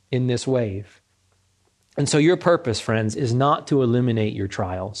in this wave. And so your purpose, friends, is not to eliminate your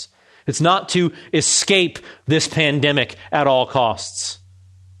trials. It's not to escape this pandemic at all costs.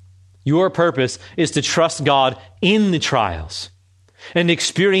 Your purpose is to trust God in the trials and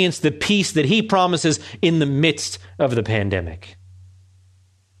experience the peace that he promises in the midst of the pandemic.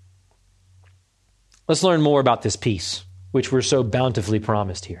 Let's learn more about this peace, which we're so bountifully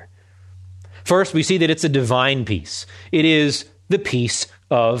promised here. First, we see that it's a divine peace. It is the peace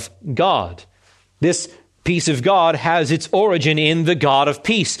of God. This peace of God has its origin in the God of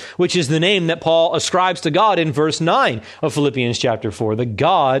peace, which is the name that Paul ascribes to God in verse 9 of Philippians chapter 4, the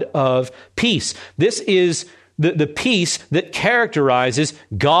God of peace. This is the peace that characterizes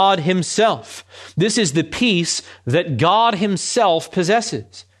God himself. This is the peace that God himself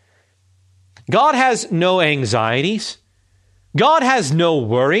possesses. God has no anxieties. God has no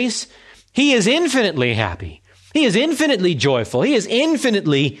worries. He is infinitely happy. He is infinitely joyful. He is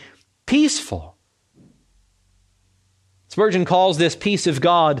infinitely peaceful. Spurgeon calls this peace of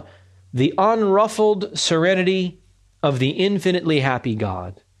God the unruffled serenity of the infinitely happy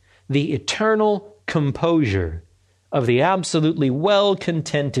God, the eternal composure of the absolutely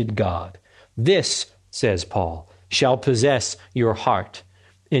well-contented God. This, says Paul, shall possess your heart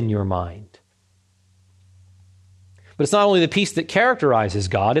and your mind. But it's not only the peace that characterizes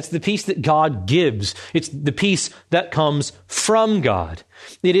God, it's the peace that God gives. It's the peace that comes from God.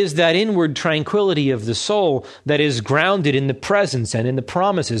 It is that inward tranquility of the soul that is grounded in the presence and in the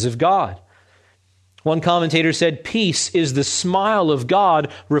promises of God. One commentator said, peace is the smile of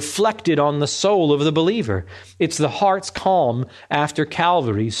God reflected on the soul of the believer. It's the heart's calm after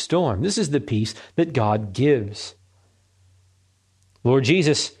Calvary's storm. This is the peace that God gives. Lord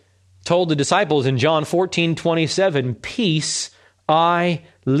Jesus told the disciples in John 14:27, peace I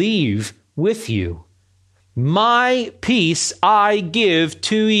leave with you. My peace I give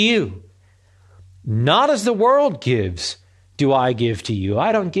to you. Not as the world gives do I give to you.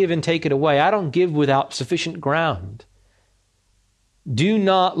 I don't give and take it away. I don't give without sufficient ground. Do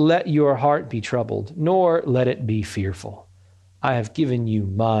not let your heart be troubled, nor let it be fearful. I have given you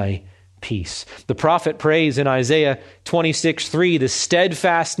my peace. The prophet prays in Isaiah 26:3,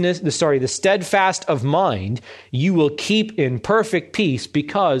 the steadfast of mind you will keep in perfect peace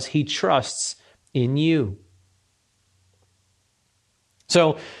because he trusts in you.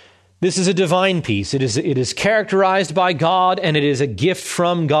 So this is a divine peace. It is characterized by God, and it is a gift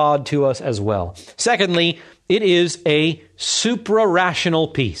from God to us as well. Secondly, it is a supra-rational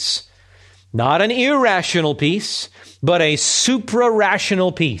peace. Not an irrational peace, but a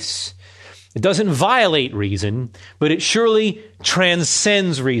supra-rational peace. It doesn't violate reason, but it surely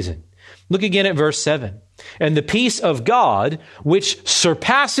transcends reason. Look again at verse 7. And the peace of God, which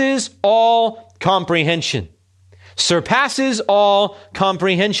surpasses all comprehension. Surpasses all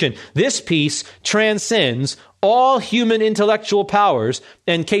comprehension. This peace transcends all human intellectual powers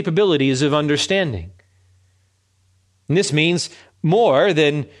and capabilities of understanding. And this means more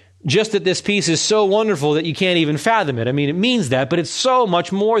than just that this peace is so wonderful that you can't even fathom it. I mean, it means that, but it's so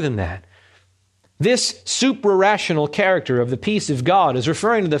much more than that. This supra-rational character of the peace of God is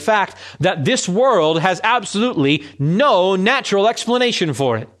referring to the fact that this world has absolutely no natural explanation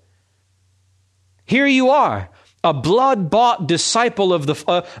for it. Here you are, a blood-bought disciple of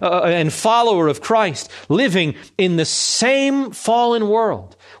and follower of Christ, living in the same fallen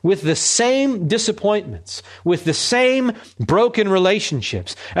world, with the same disappointments, with the same broken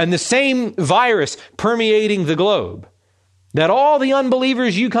relationships, and the same virus permeating the globe that all the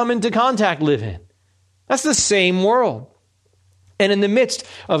unbelievers you come into contact live in. That's the same world. And in the midst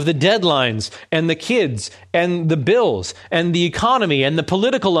of the deadlines and the kids and the bills and the economy and the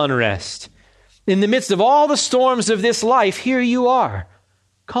political unrest, in the midst of all the storms of this life, here you are,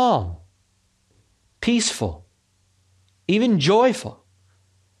 calm, peaceful, even joyful.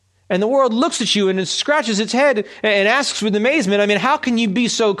 And the world looks at you and it scratches its head and asks with amazement, I mean, how can you be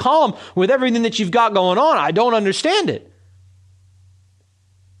so calm with everything that you've got going on? I don't understand it.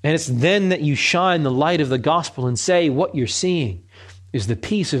 And it's then that you shine the light of the gospel and say what you're seeing is the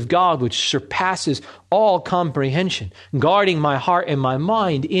peace of God which surpasses all comprehension, guarding my heart and my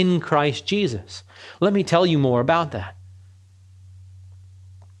mind in Christ Jesus. Let me tell you more about that.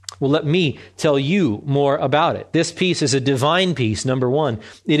 Well, let me tell you more about it. This peace is a divine peace, number one.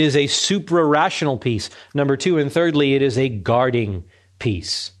 It is a supra-rational peace, number two. And thirdly, it is a guarding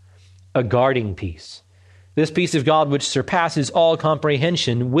peace. A guarding peace. This peace of God, which surpasses all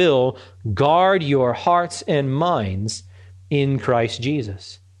comprehension, will guard your hearts and minds in Christ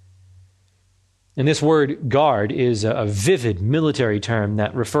Jesus. And this word guard is a vivid military term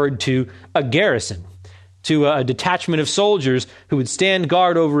that referred to a garrison, to a detachment of soldiers who would stand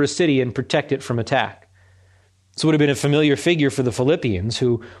guard over a city and protect it from attack. This would have been a familiar figure for the Philippians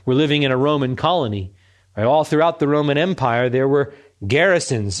who were living in a Roman colony. Right? All throughout the Roman Empire, there were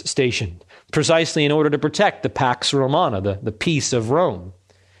garrisons stationed, precisely in order to protect the Pax Romana, the peace of Rome.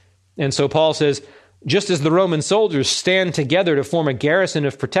 And so Paul says, just as the Roman soldiers stand together to form a garrison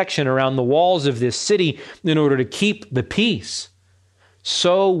of protection around the walls of this city in order to keep the peace,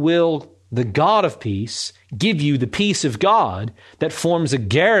 so will the God of peace give you the peace of God that forms a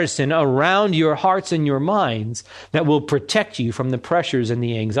garrison around your hearts and your minds that will protect you from the pressures and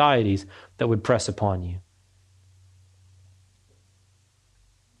the anxieties that would press upon you.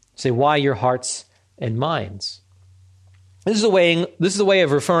 Say, why your hearts and minds? This is a way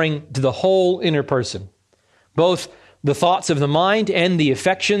of referring to the whole inner person, both the thoughts of the mind and the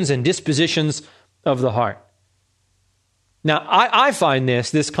affections and dispositions of the heart. Now, I find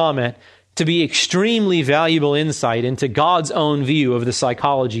this comment to be extremely valuable insight into God's own view of the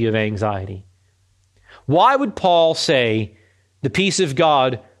psychology of anxiety. Why would Paul say the peace of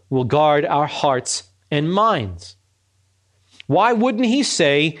God will guard our hearts and minds? Why wouldn't he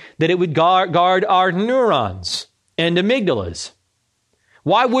say that it would guard our neurons and amygdalas?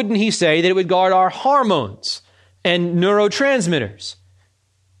 Why wouldn't he say that it would guard our hormones and neurotransmitters?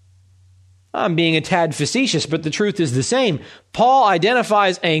 I'm being a tad facetious, but the truth is the same. Paul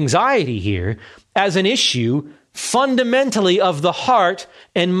identifies anxiety here as an issue fundamentally of the heart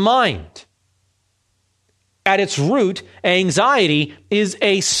and mind. At its root, anxiety is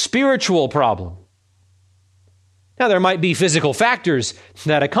a spiritual problem. Now, there might be physical factors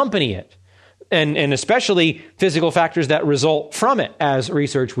that accompany it, and especially physical factors that result from it, as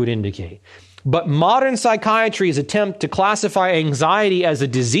research would indicate. But modern psychiatry's attempt to classify anxiety as a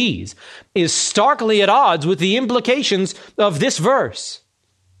disease is starkly at odds with the implications of this verse.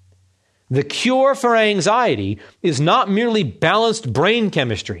 The cure for anxiety is not merely balanced brain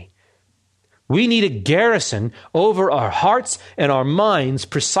chemistry. We need a garrison over our hearts and our minds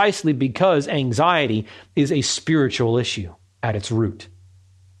precisely because anxiety is a spiritual issue at its root.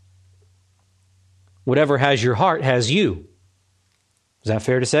 Whatever has your heart has you. Is that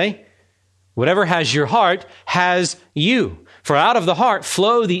fair to say? Whatever has your heart has you. For out of the heart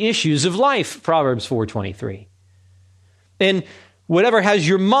flow the issues of life, Proverbs 4:23. And whatever has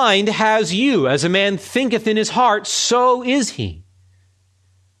your mind has you. As a man thinketh in his heart, so is he.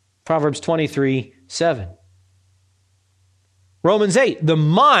 Proverbs 23:7. Romans 8, the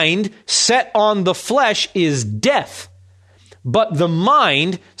mind set on the flesh is death, but the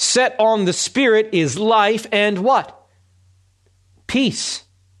mind set on the spirit is life and what? Peace.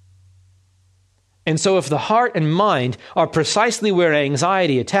 And so if the heart and mind are precisely where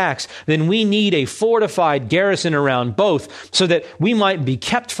anxiety attacks, then we need a fortified garrison around both so that we might be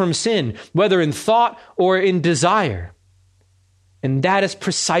kept from sin, whether in thought or in desire. And that is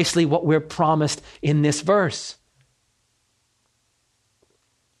precisely what we're promised in this verse.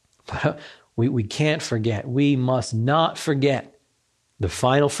 But we can't forget, we must not forget the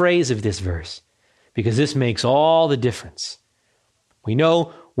final phrase of this verse, because this makes all the difference. We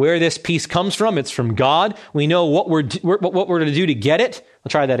know where this peace comes from. It's from God. We know what we're going to do to get it. I'll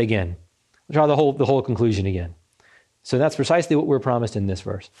try that again. I'll try the whole conclusion again. So that's precisely what we're promised in this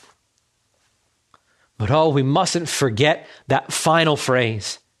verse. But we mustn't forget that final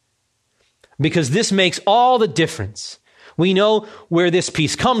phrase, because this makes all the difference. We know where this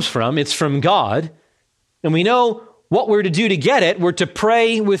peace comes from. It's from God. And we know what we're to do to get it. We're to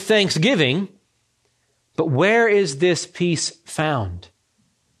pray with thanksgiving. But where is this peace found?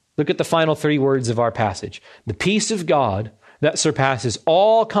 Look at the final 3 words of our passage. The peace of God that surpasses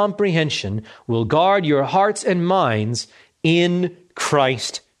all comprehension will guard your hearts and minds in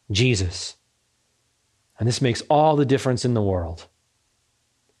Christ Jesus. And this makes all the difference in the world.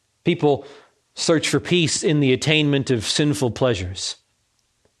 People search for peace in the attainment of sinful pleasures.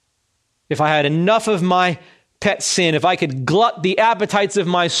 If I had enough of my pet sin, if I could glut the appetites of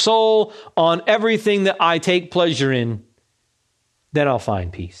my soul on everything that I take pleasure in, then I'll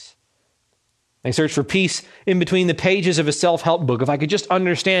find peace. I search for peace in between the pages of a self-help book, if I could just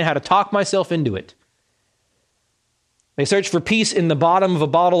understand how to talk myself into it. They search for peace in the bottom of a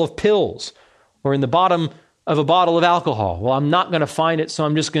bottle of pills or in the bottom of a bottle of alcohol. Well, I'm not going to find it, so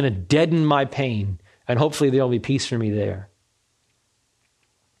I'm just going to deaden my pain, and hopefully there'll be peace for me there.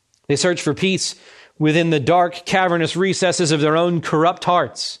 They search for peace within the dark, cavernous recesses of their own corrupt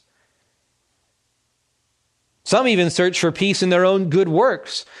hearts. Some even search for peace in their own good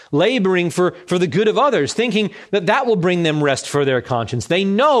works, laboring for the good of others, thinking that that will bring them rest for their conscience. They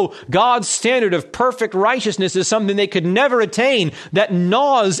know God's standard of perfect righteousness is something they could never attain, that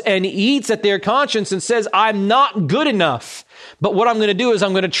gnaws and eats at their conscience and says, I'm not good enough. But what I'm going to do is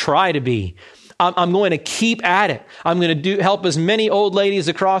I'm going to try to be. I'm going to keep at it. I'm going to help as many old ladies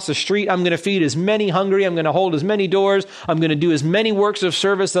across the street. I'm going to feed as many hungry. I'm going to hold as many doors. I'm going to do as many works of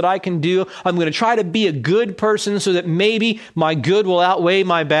service that I can do. I'm going to try to be a good person so that maybe my good will outweigh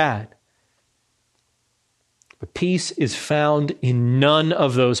my bad. But peace is found in none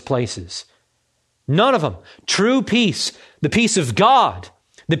of those places. None of them. True peace, the peace of God,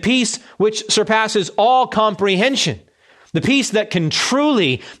 the peace which surpasses all comprehension, the peace that can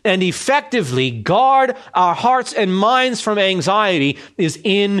truly and effectively guard our hearts and minds from anxiety is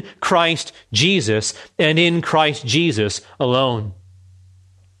in Christ Jesus and in Christ Jesus alone.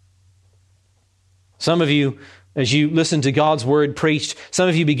 Some of you, as you listen to God's word preached, some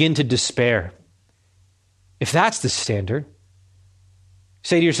of you begin to despair. If that's the standard,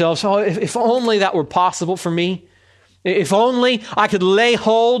 say to yourselves, if only that were possible for me. If only I could lay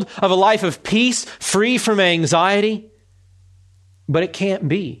hold of a life of peace, free from anxiety. But it can't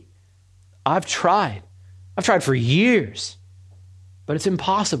be. I've tried. I've tried for years. But it's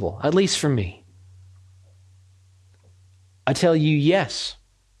impossible, at least for me. I tell you, yes,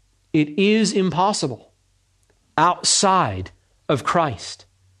 it is impossible outside of Christ.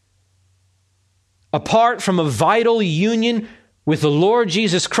 Apart from a vital union with the Lord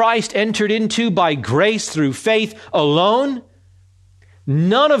Jesus Christ entered into by grace through faith alone,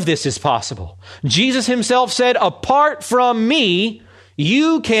 none of this is possible. Jesus himself said, apart from me,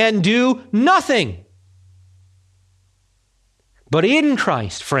 you can do nothing. But in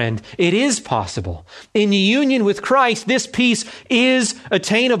Christ, friend, it is possible. In union with Christ, this peace is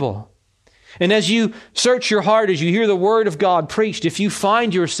attainable. And as you search your heart, as you hear the word of God preached, if you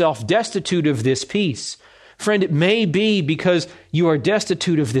find yourself destitute of this peace, friend, it may be because you are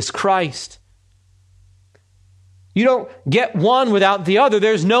destitute of this Christ. You don't get one without the other.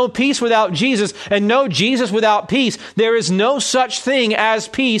 There's no peace without Jesus and no Jesus without peace. There is no such thing as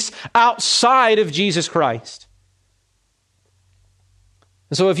peace outside of Jesus Christ.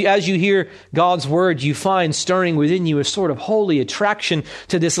 And so as you hear God's word, you find stirring within you a sort of holy attraction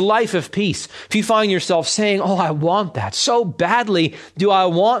to this life of peace. If you find yourself saying, oh, I want that so badly, do I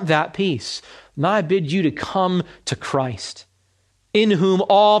want that peace? And I bid you to come to Christ, in whom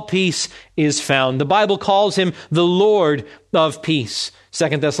all peace is found. The Bible calls him the Lord of peace,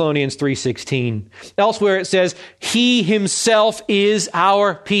 2 Thessalonians 3:16. Elsewhere it says, he himself is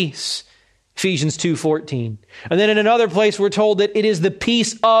our peace, Ephesians 2:14. And then in another place we're told that it is the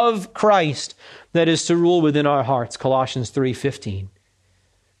peace of Christ that is to rule within our hearts, Colossians 3:15.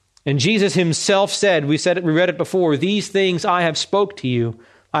 And Jesus himself said, we read it before, these things I have spoken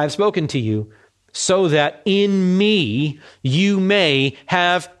to you, so that in me you may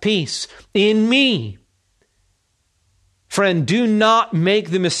have peace. In me. Friend, do not make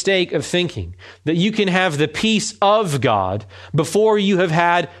the mistake of thinking that you can have the peace of God before you have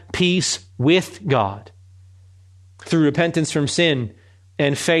had peace with God through repentance from sin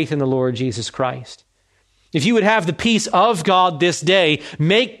and faith in the Lord Jesus Christ. If you would have the peace of God this day,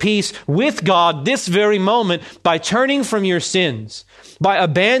 make peace with God this very moment by turning from your sins, by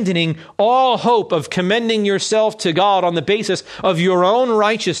abandoning all hope of commending yourself to God on the basis of your own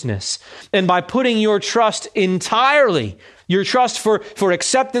righteousness, and by putting your trust entirely, your trust for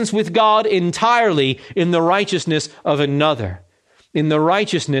acceptance with God entirely in the righteousness of another, in the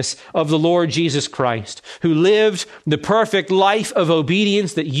righteousness of the Lord Jesus Christ, who lived the perfect life of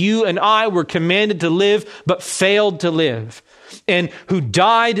obedience that you and I were commanded to live, but failed to live, and who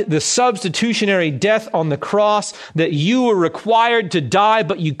died the substitutionary death on the cross that you were required to die,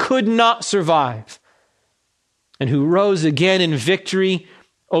 but you could not survive, and who rose again in victory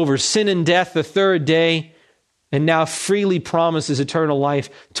over sin and death the third day, and now freely promises eternal life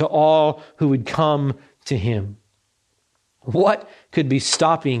to all who would come to him. What could be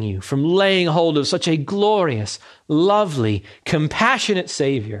stopping you from laying hold of such a glorious, lovely, compassionate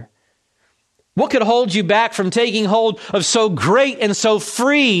Savior? What could hold you back from taking hold of so great and so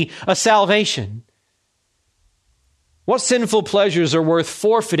free a salvation? What sinful pleasures are worth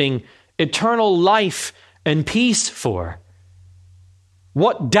forfeiting eternal life and peace for?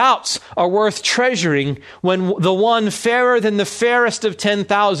 What doubts are worth treasuring when the one fairer than the fairest of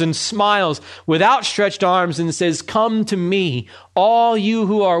 10,000 smiles with outstretched arms and says, come to me, all you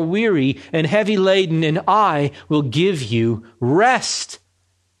who are weary and heavy laden, and I will give you rest.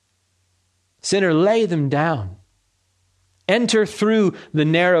 Sinner, lay them down. Enter through the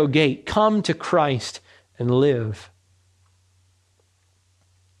narrow gate. Come to Christ and live.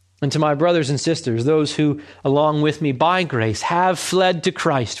 And to my brothers and sisters, those who, along with me by grace, have fled to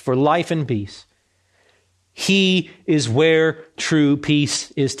Christ for life and peace, he is where true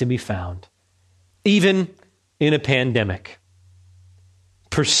peace is to be found, even in a pandemic.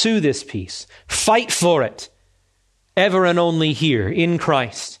 Pursue this peace. Fight for it, ever and only here in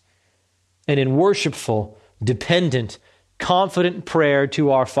Christ, and in worshipful, dependent, confident prayer to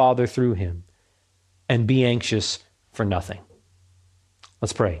our Father through him, and be anxious for nothing.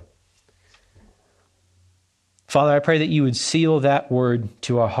 Let's pray. Father, I pray that you would seal that word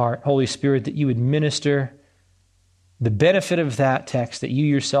to our heart. Holy Spirit, that you would minister the benefit of that text that you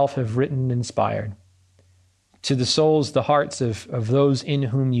yourself have written and inspired to the souls, the hearts of those in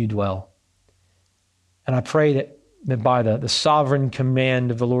whom you dwell. And I pray that by the sovereign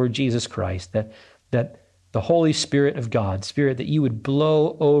command of the Lord Jesus Christ, that the Holy Spirit of God, Spirit, that you would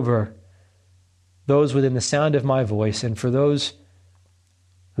blow over those within the sound of my voice, and for those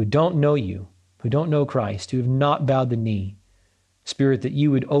who don't know you, who don't know Christ, who have not bowed the knee, Spirit, that you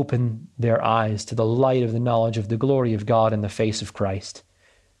would open their eyes to the light of the knowledge of the glory of God in the face of Christ,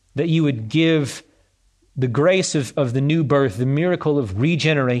 that you would give the grace of the new birth, the miracle of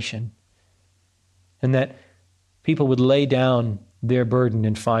regeneration, and that people would lay down their burden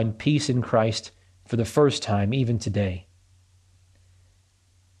and find peace in Christ for the first time, even today.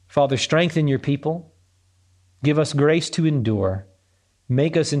 Father, strengthen your people. Give us grace to endure.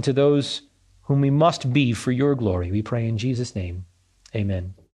 Make us into those whom we must be for your glory. We pray in Jesus' name. Amen.